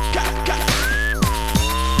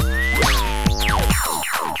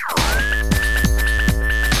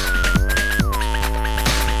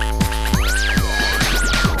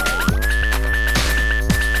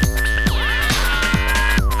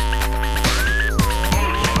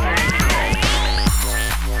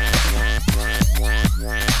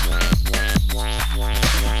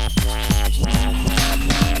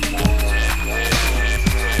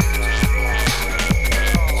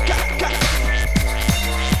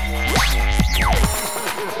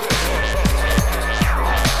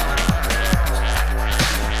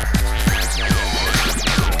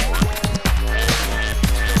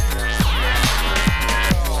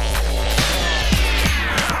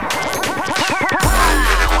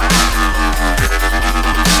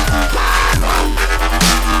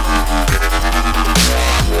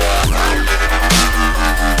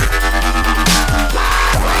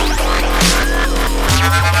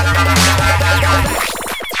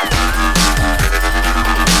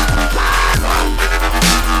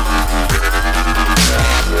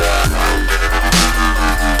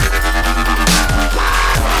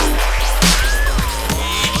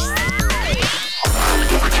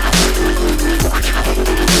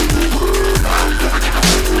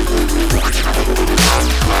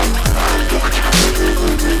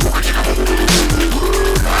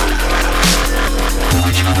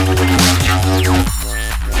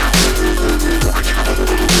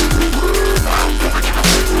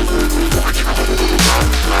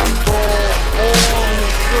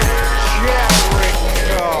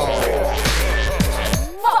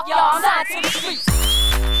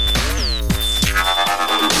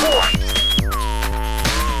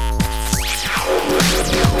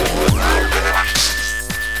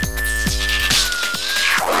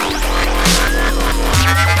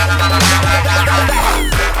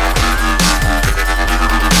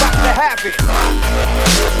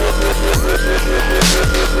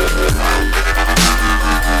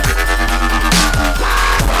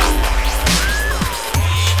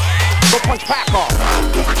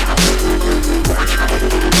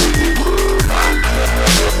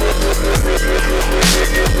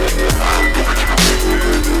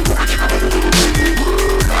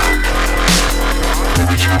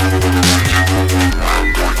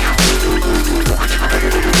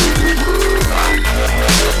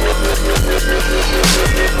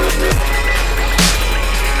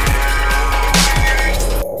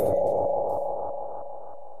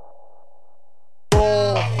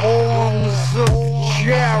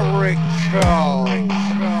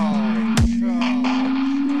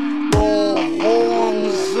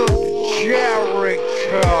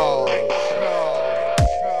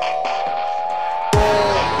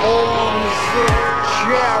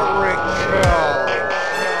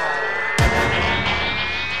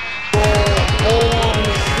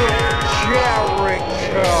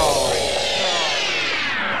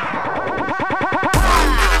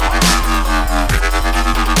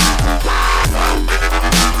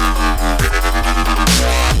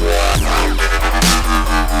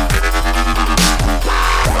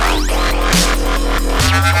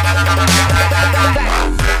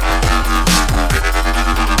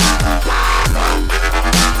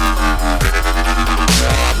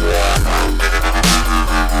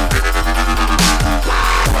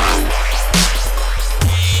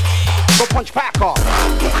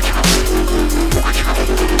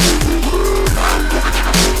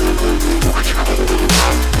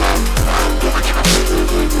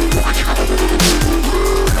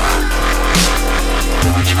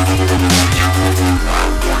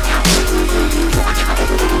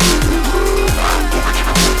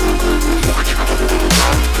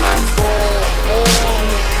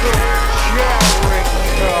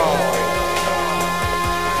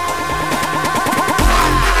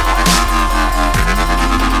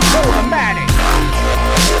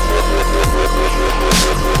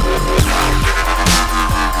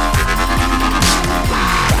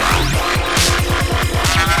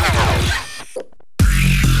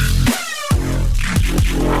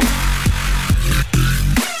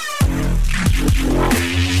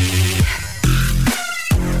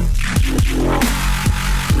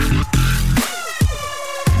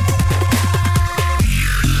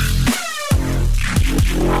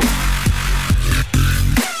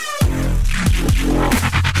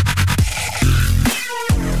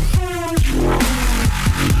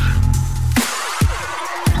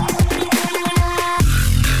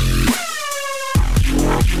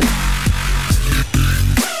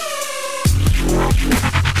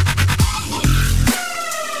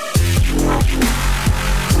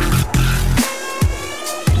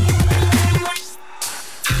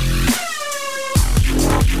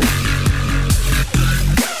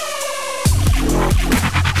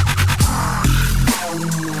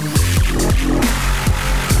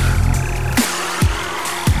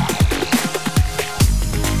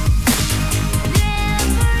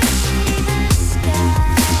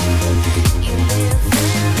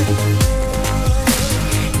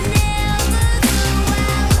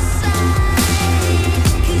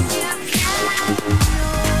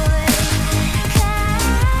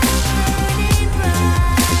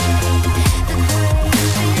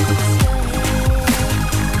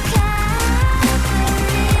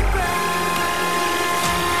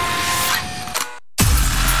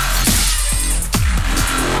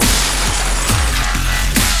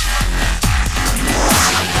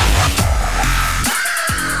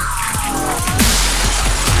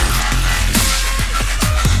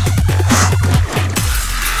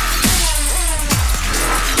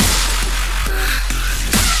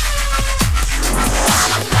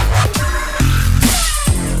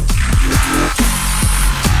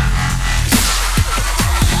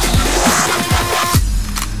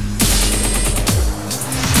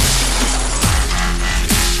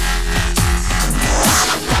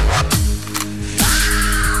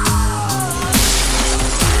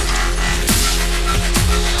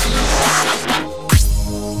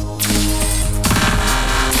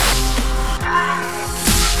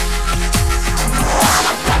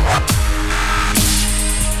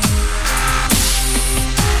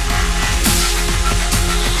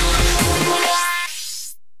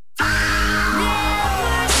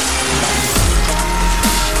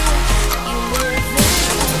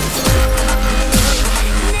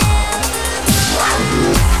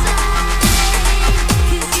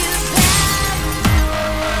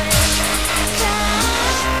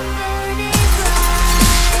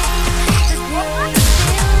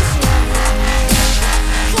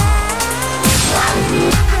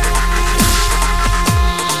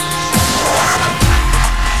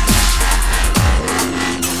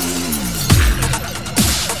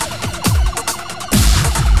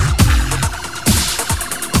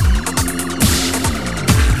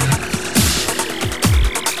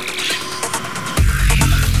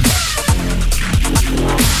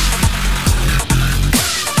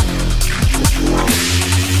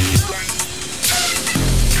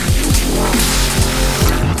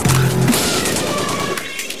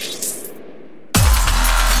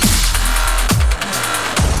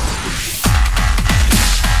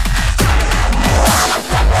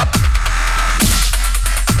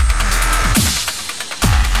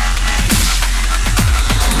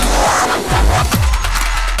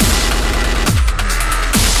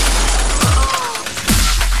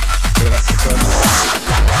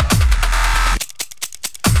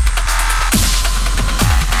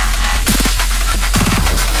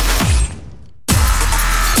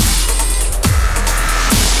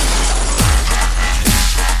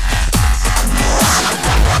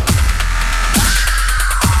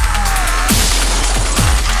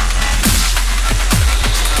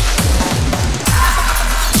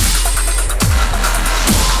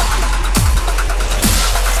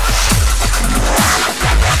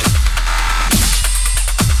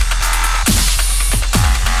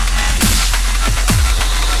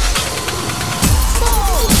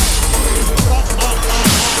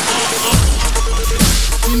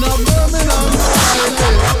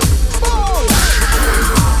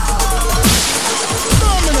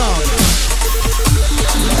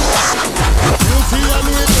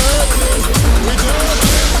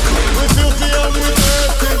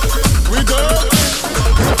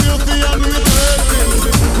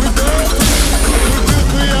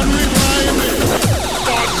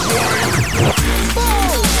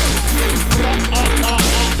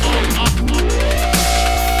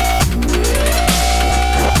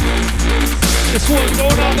 This one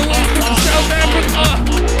going all the way from South Africa.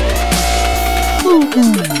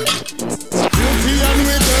 Filthy and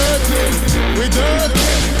we dirty, we dirty,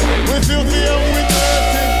 we filthy and we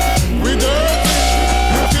dirty, we dirty,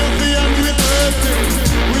 we filthy and we dirty,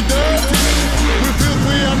 we dirty, we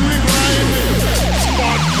filthy and we grimy.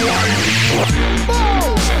 Spot grimy.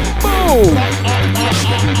 Boom!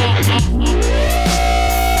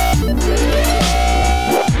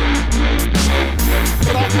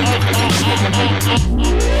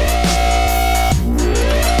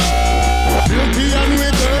 Filthy and we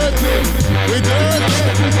dirty, we dirty,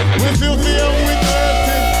 we filthy and we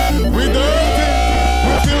dirty, we dirty,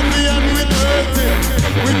 we filthy and we dirty,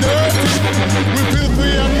 we dirty, we filthy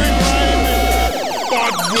and we grimy.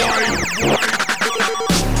 Bad boy.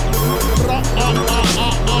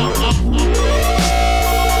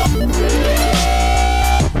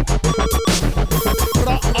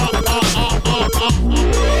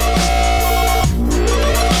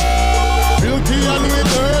 Filthy and we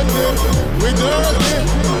dirty, we dirty,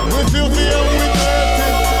 we filthy and we dirty.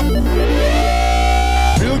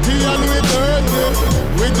 Filthy and we dirty,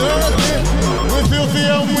 we dirty, we filthy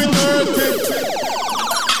and we dirty.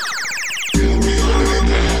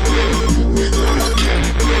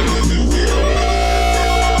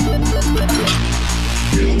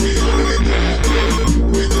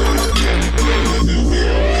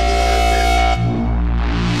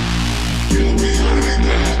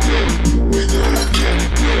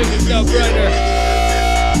 Now, brother.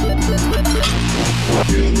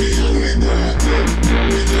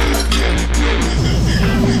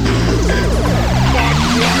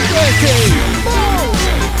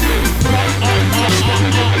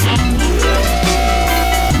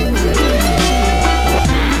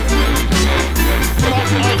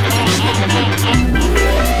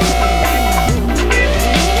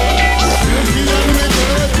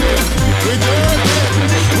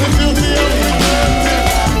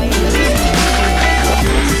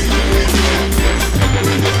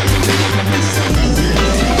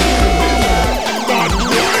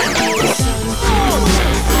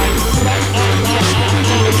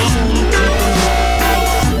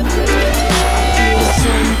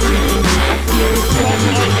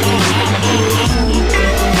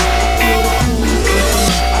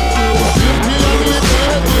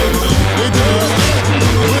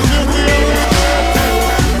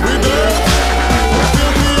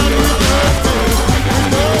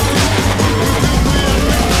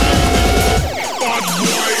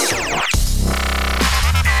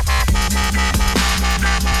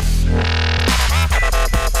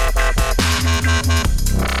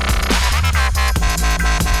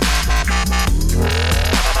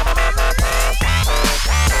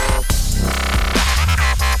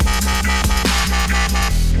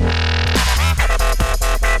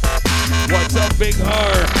 What's up, Big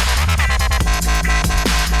R?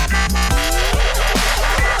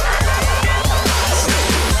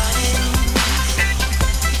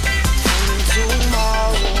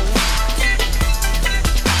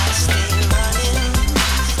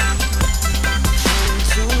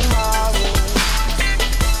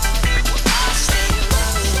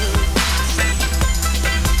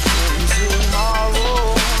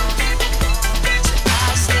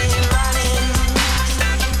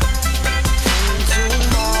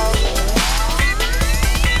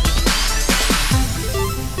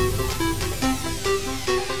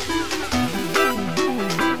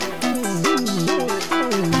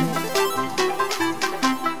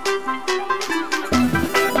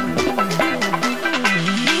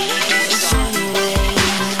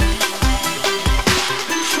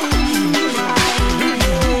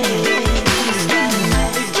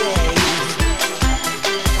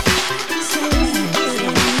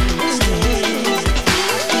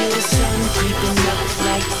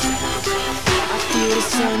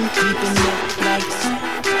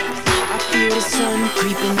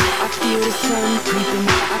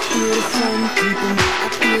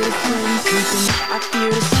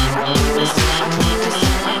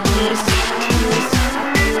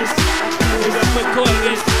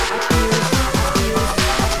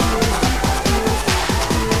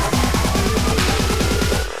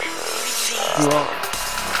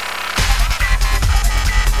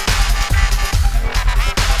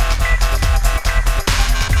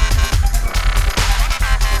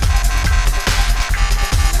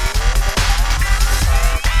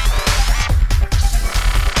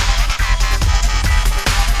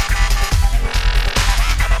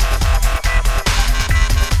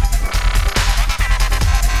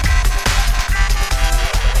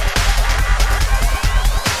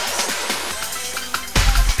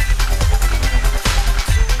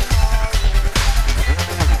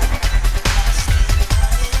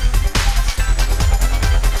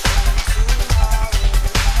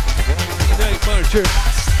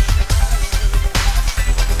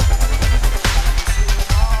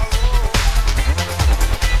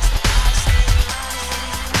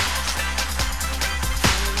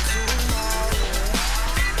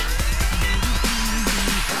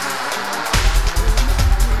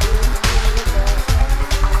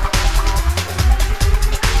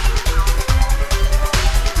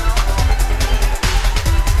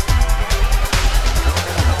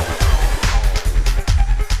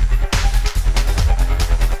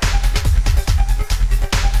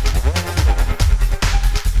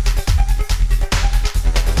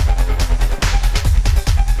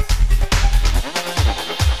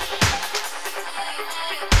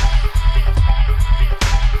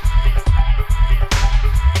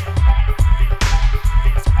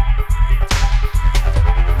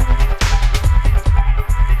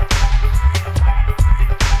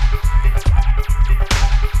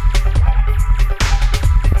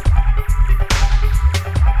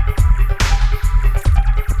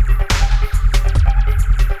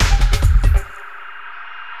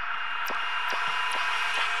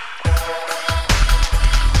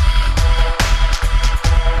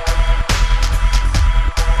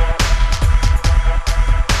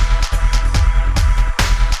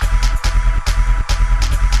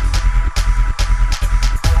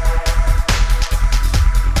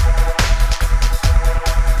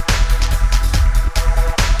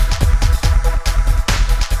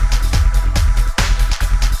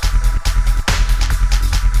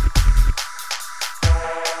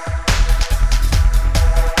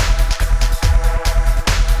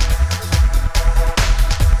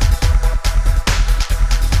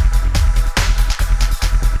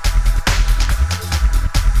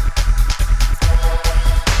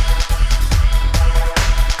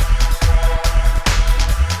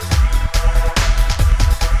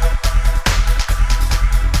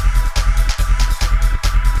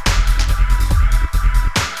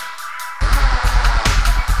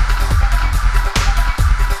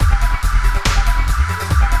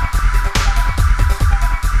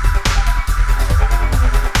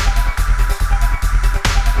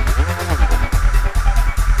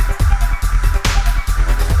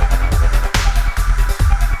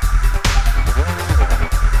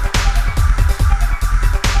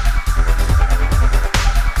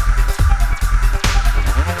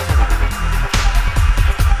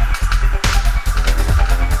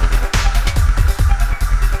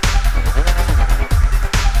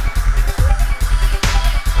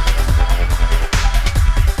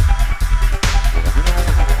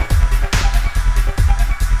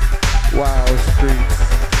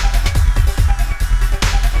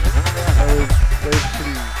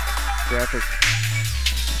 graphic.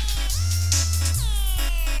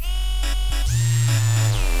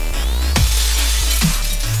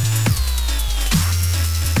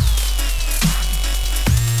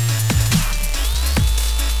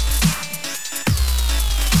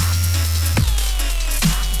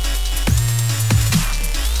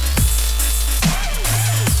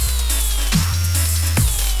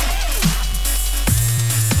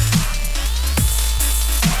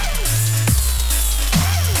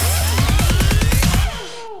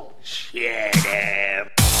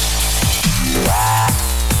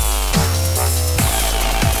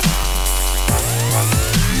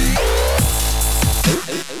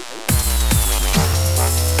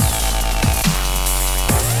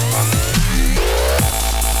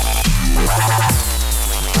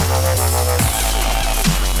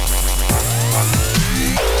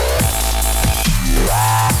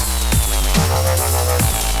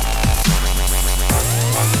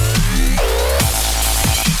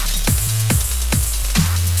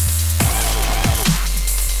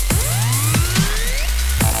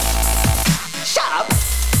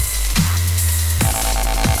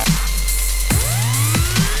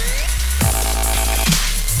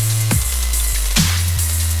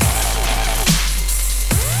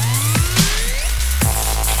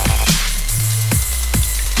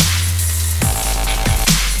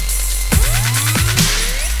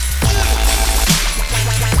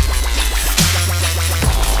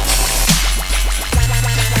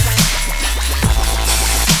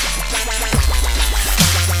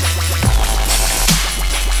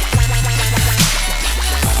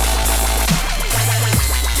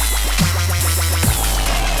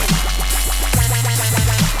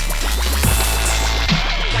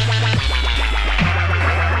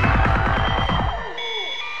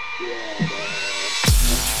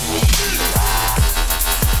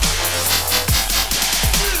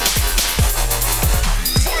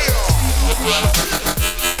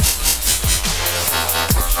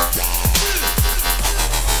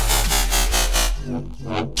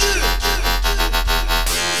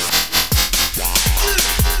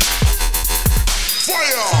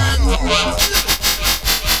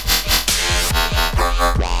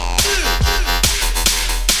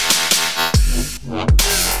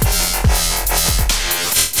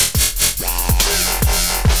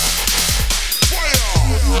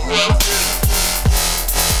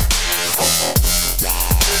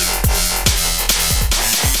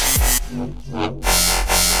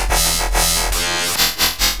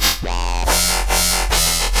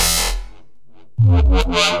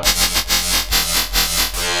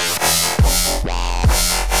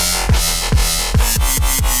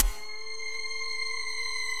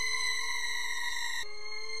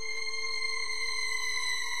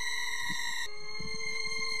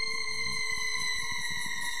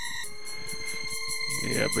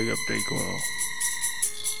 Yeah, big up Dayquil.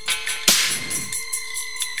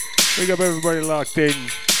 Big up everybody locked in.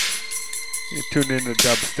 You tune in to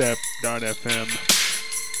dubstep.fm.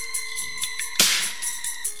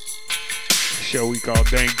 Show we call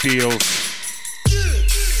Dank Deals.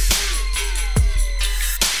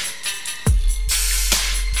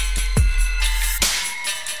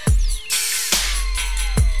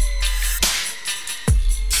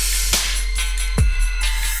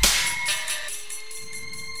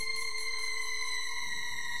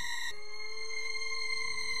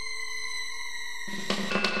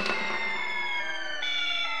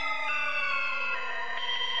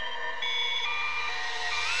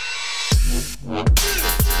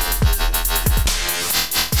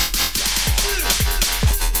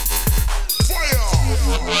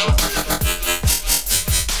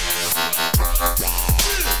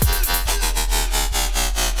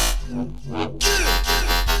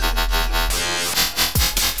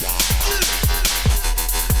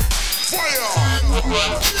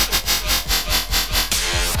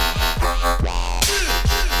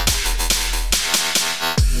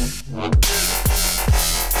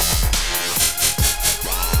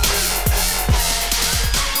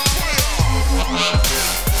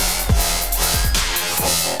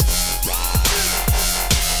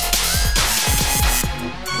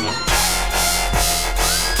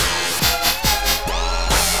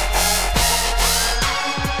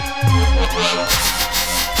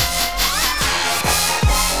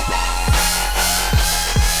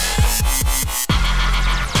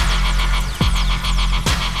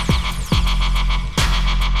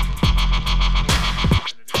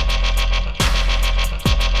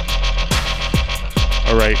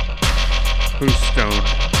 Alright. Who's stoned?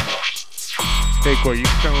 Dayquil, you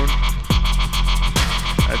stoned?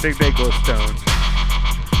 I think they go stoned.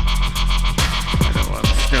 I know I'm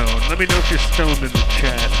stoned. stoned. Let me know if you're stoned in the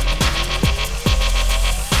chat.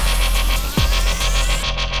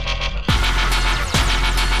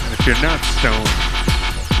 And if you're not stoned,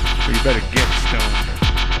 you better get stoned.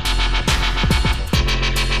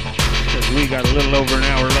 Because we got a little over an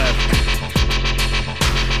hour left.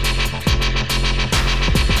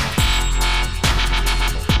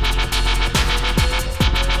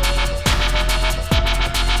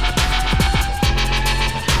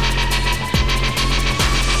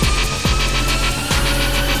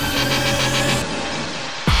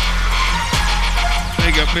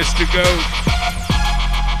 Mr. Goat.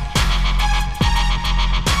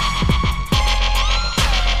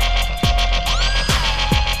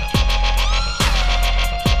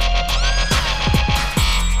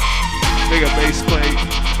 Big up bass plate.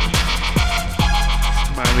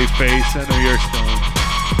 Smiley face. I know you're stoned.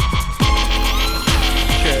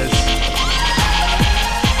 Chess.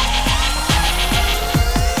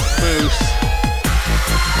 Moose.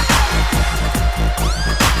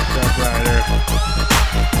 Dub Rider.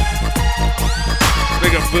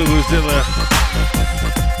 Big up Boo-Boozilla.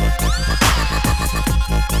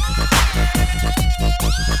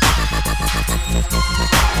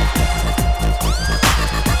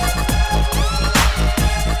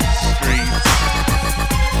 Streets.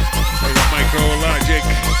 Big up Micrologic.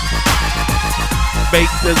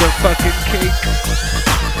 Baked as a fucking cake.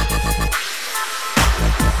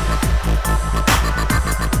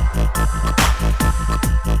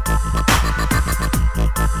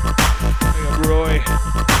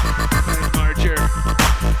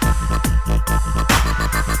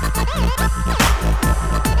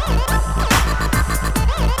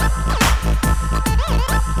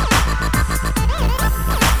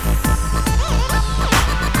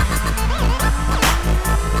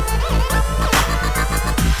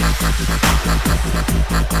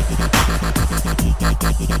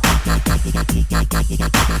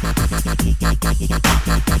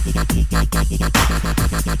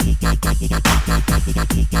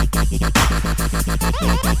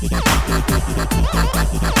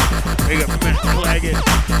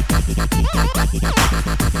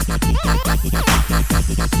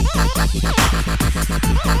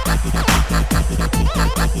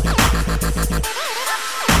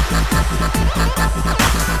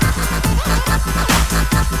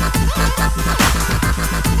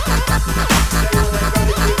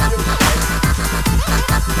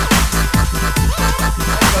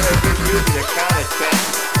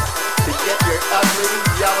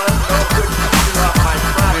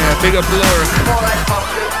 Big up Lurk.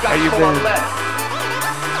 How you been?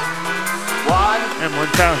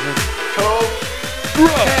 M1000.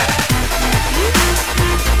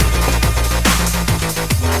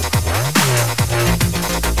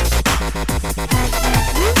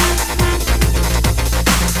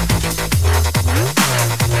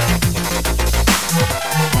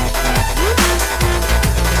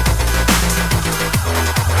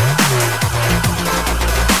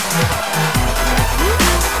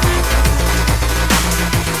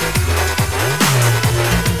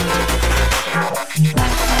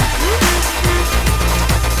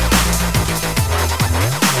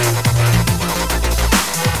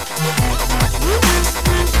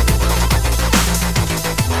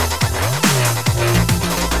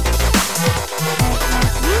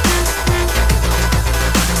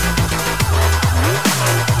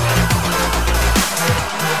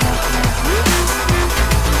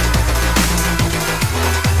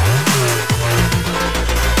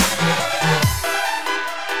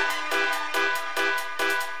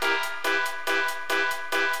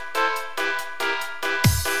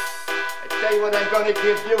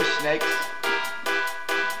 Give you, Snakes.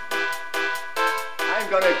 I'm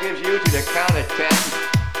gonna give you to the count of 10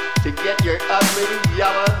 to get your ugly,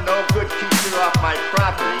 yellow, no good feature off my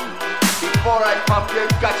property before I pump your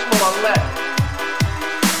guts full of lead.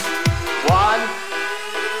 1,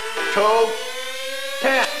 2,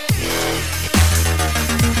 10.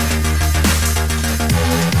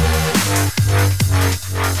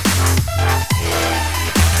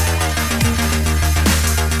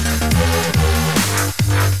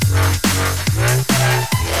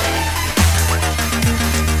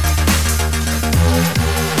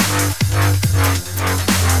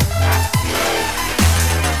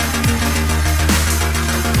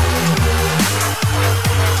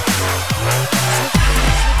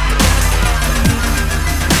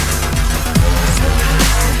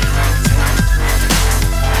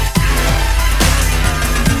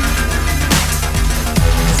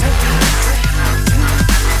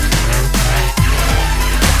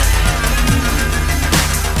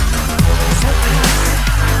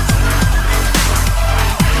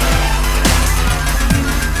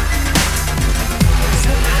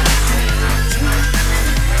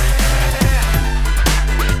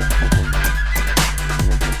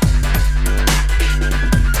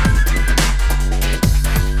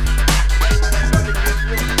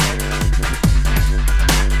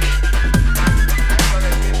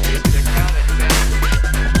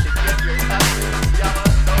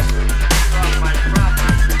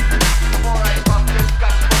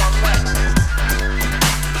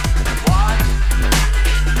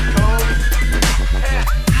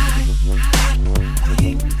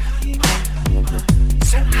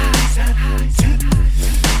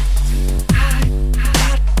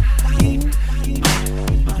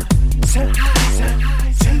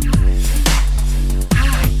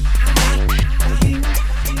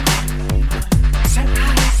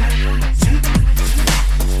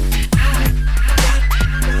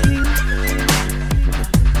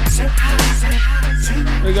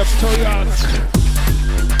 Toyak.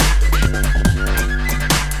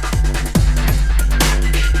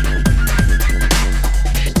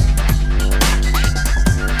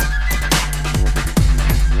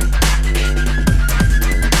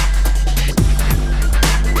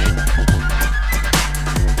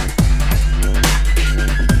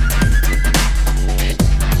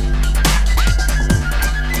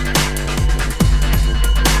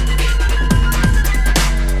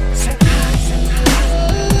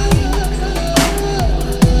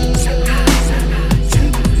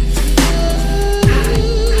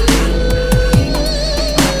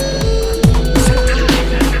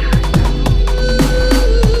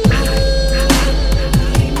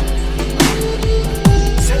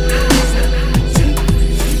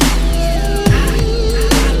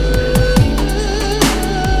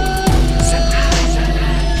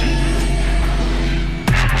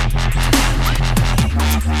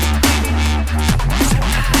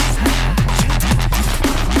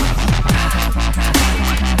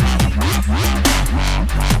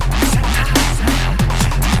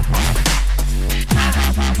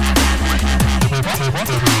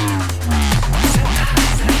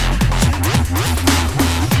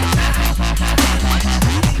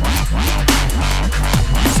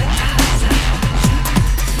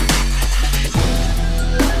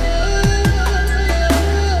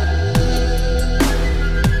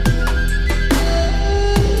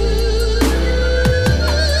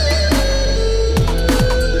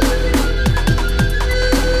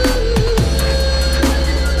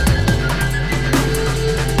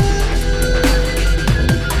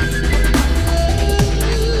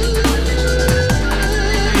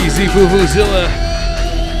 Vuvuzilla,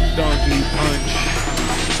 Donkey Punch,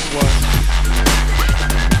 what?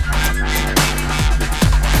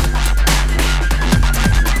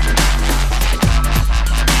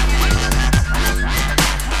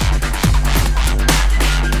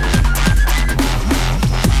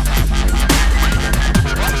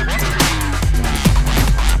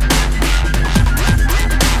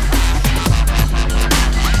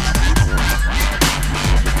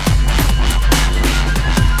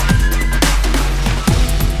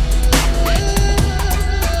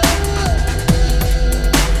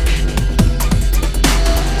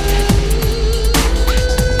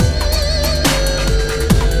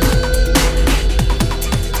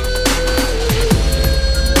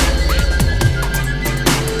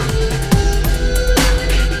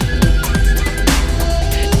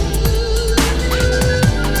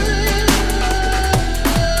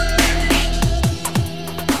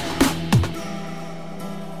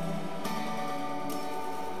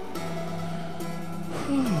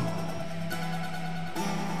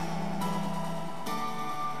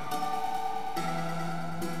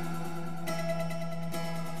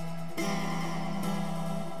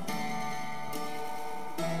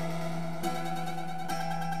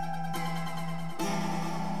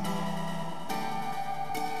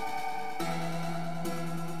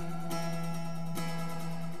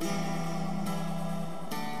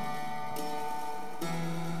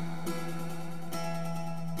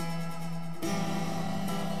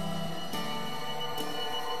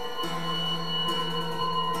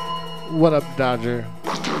 What up, Dodger?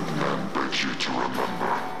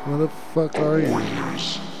 Where the fuck are you?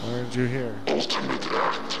 Why aren't you here? Is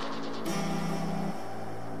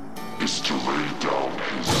to lay down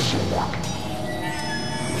his sword.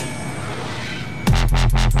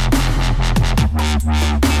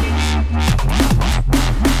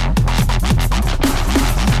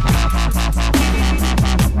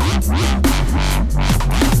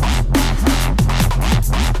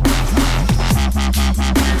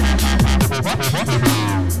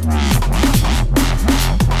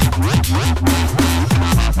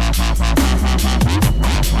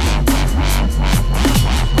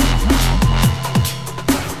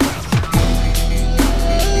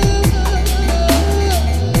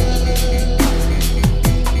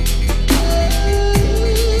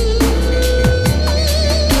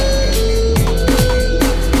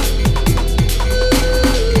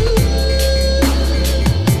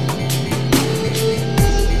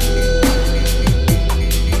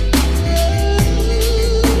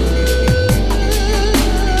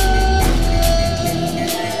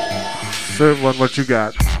 Serve one, what you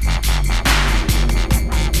got?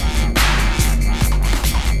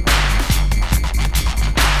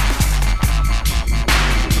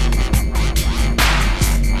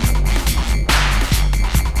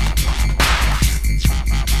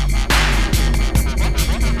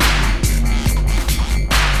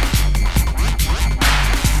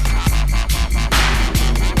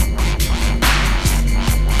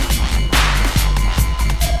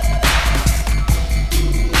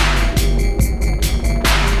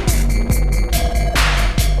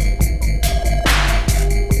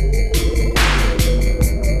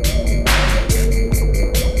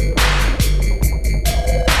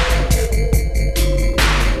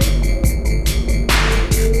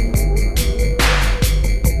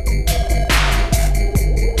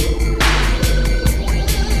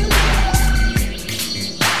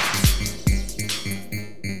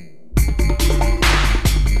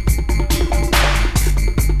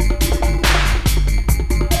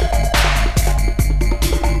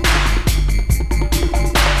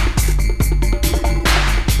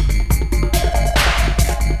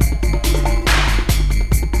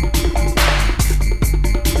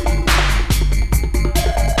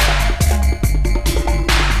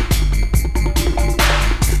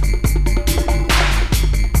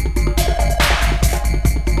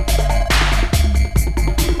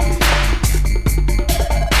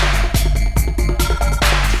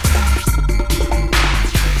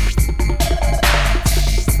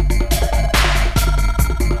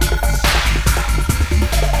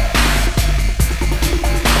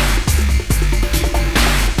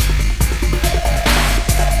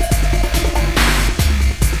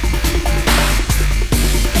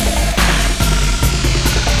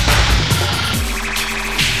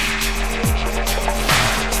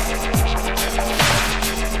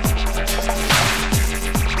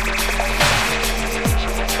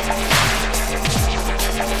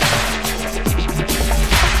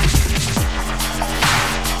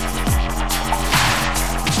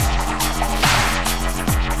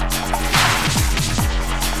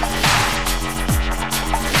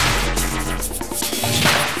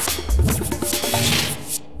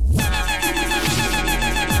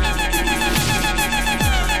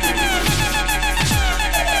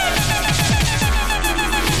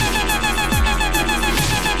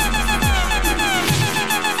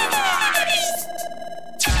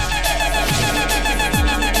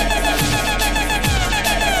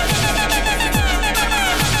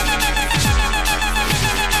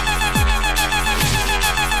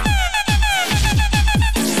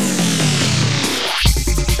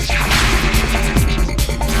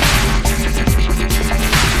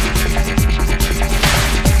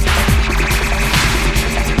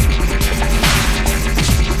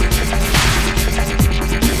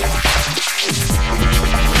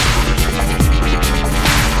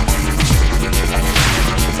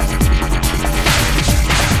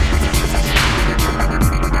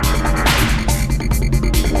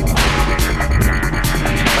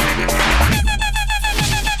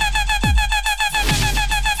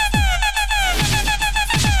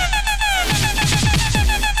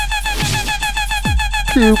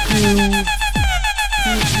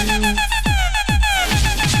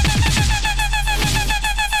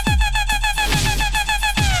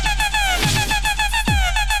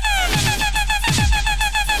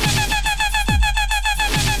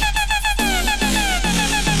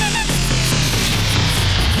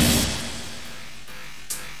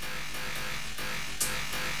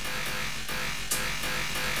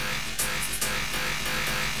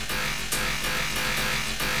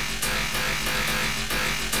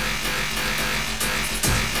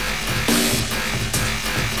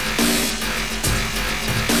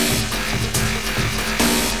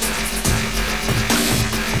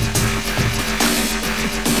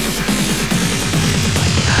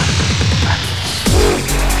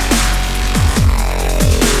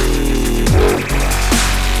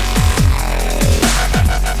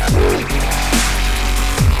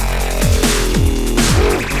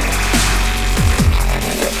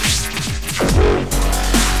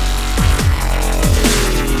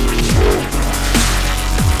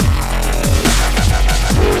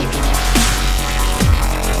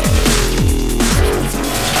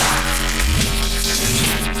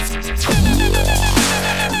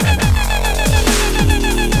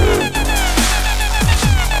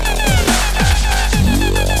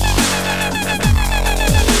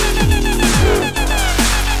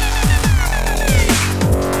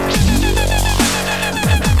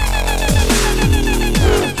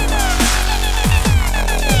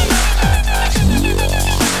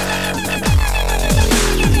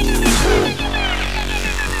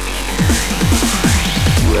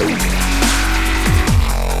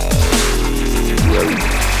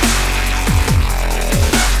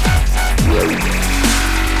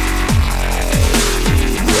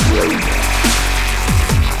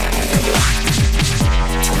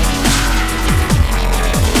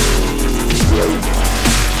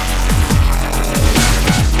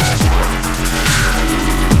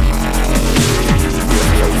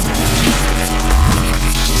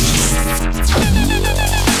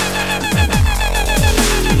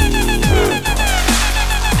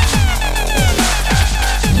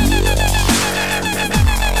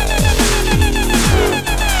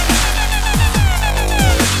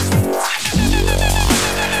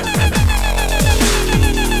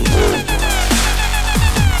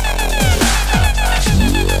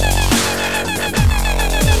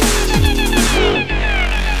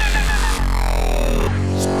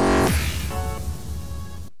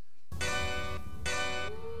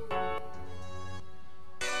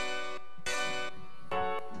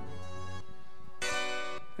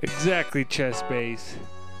 Exactly, chest bass.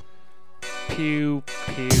 Pew,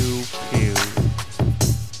 pew, pew.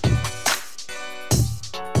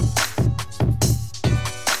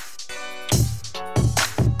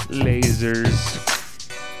 Lasers.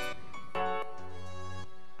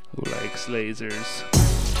 Who likes lasers?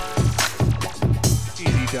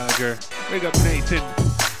 Easy Dodger. Big up Nathan.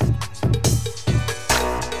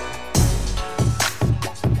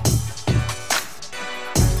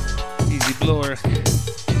 Easy Blower.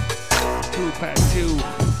 2-pack-2.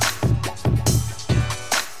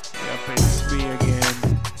 Yep, it's me again.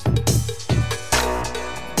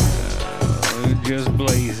 Just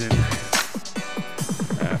blazing.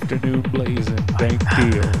 Afternoon blazing. Dank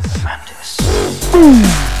deals.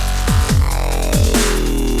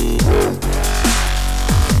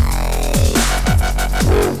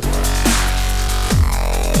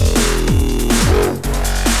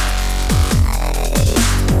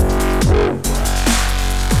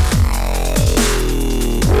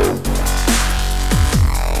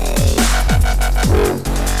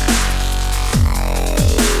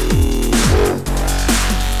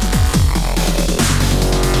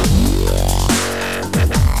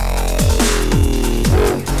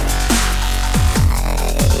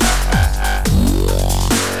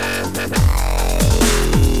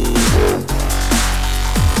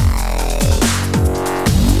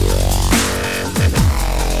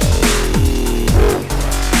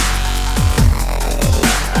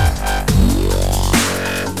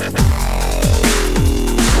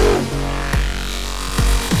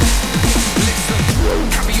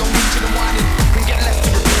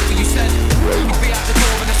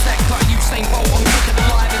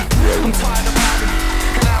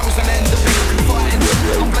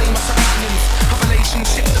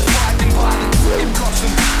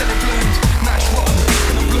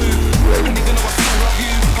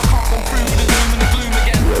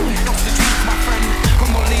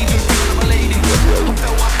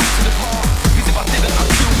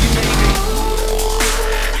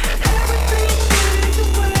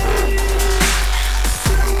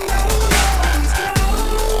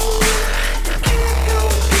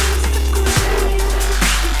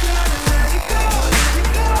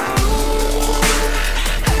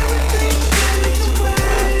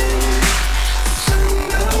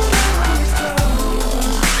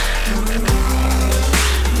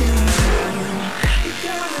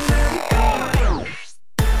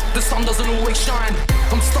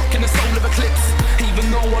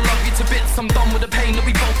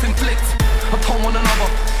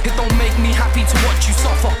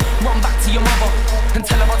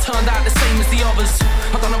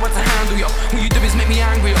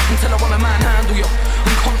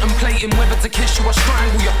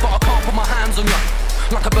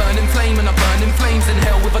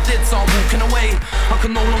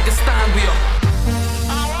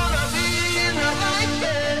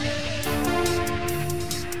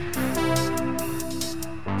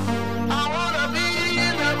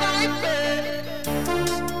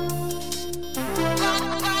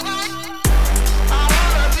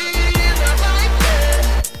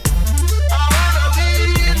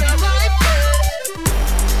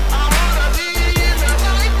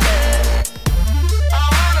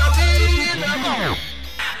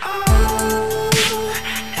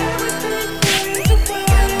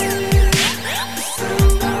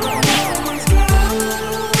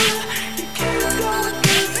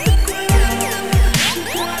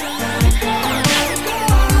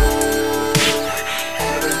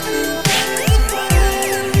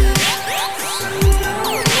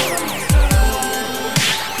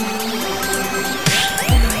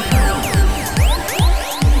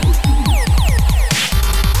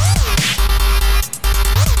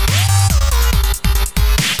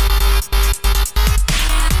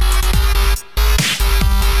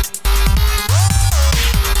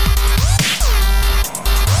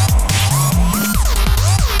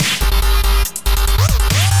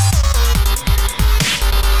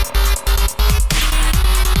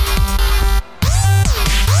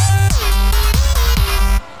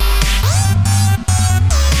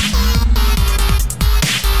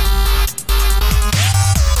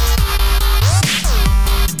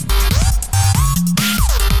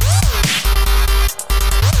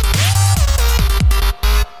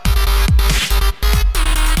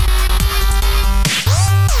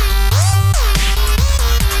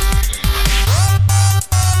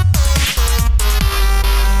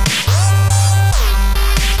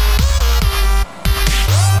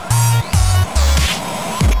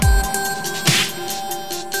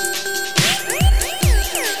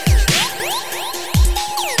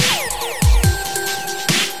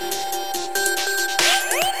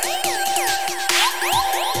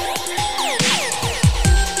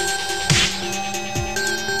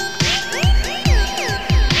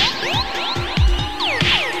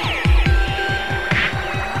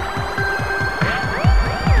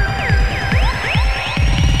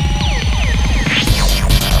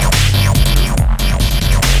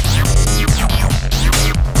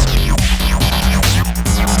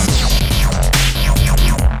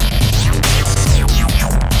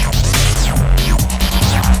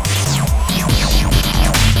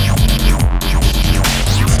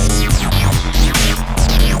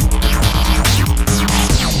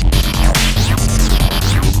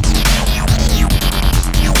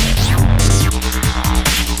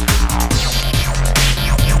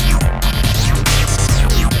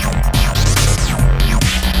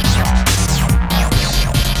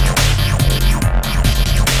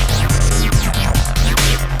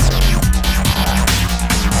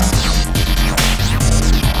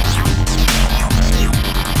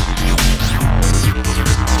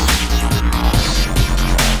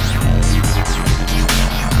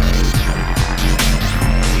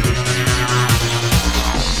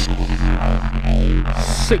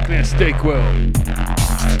 Yes, Dayquil.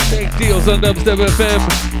 Thank deals on Dubstep FM.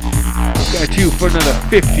 Got you for another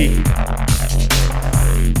 50.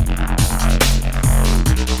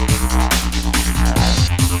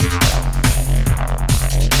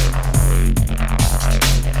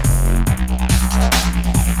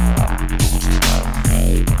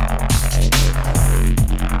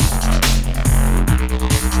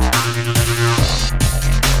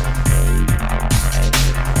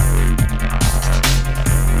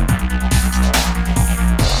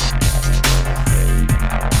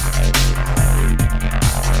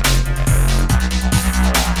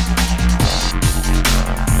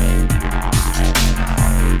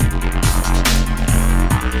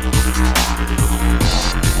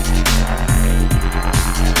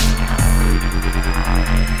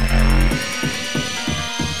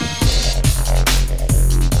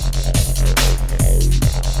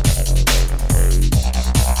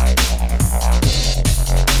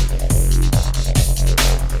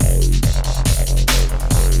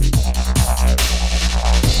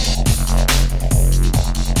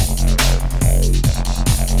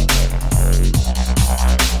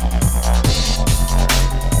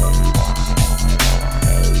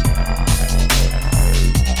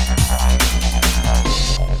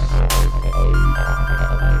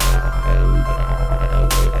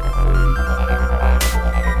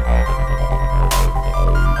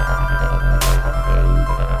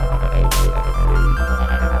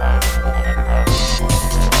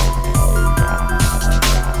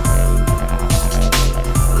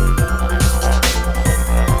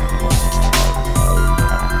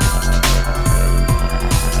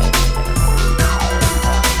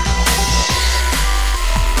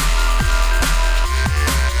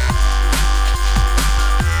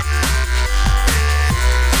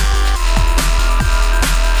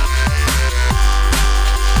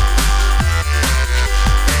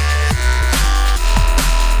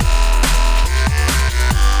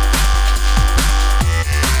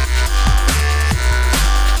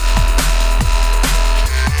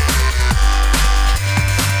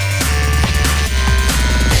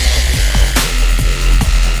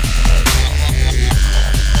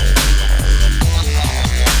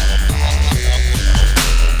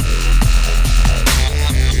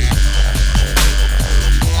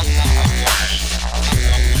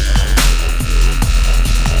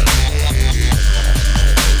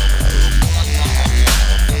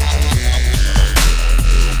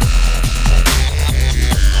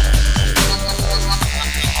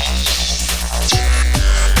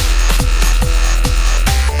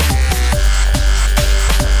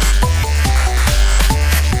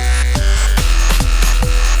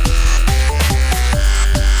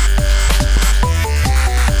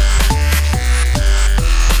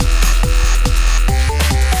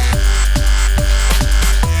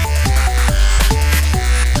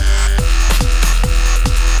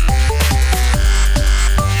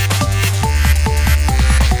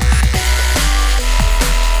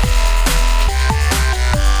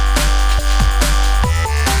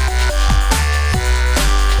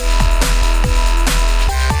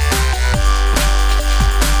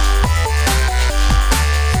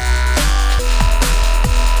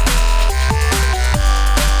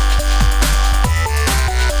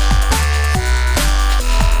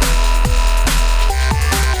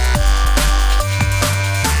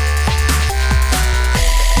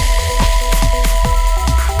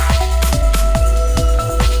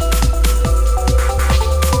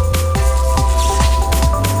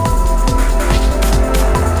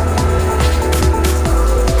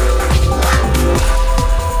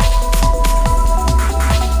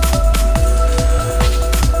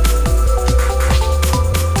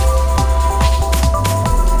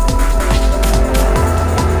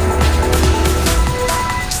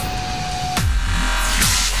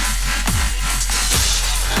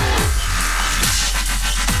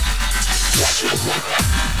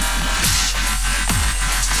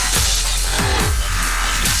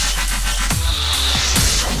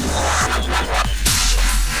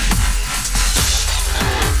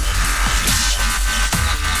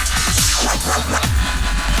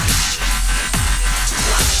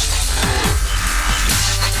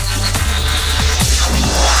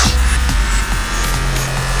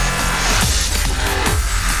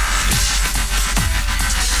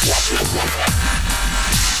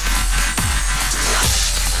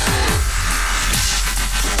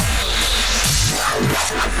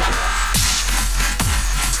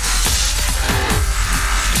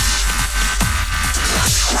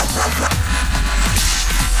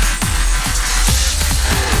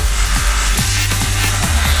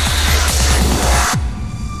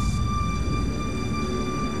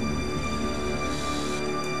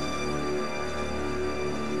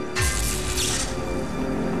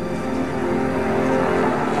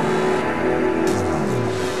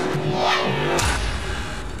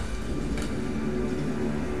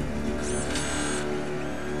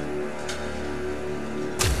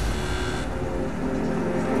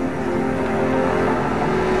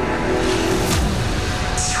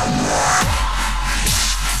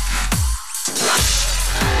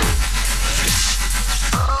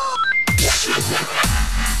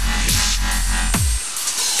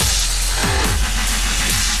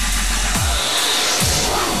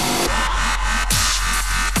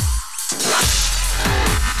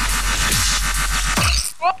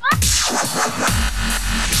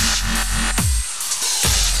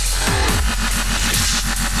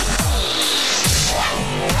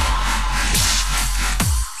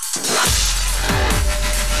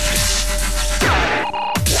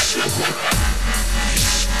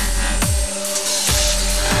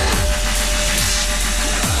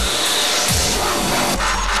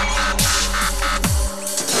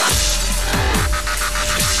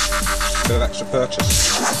 cash for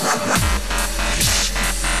purchase.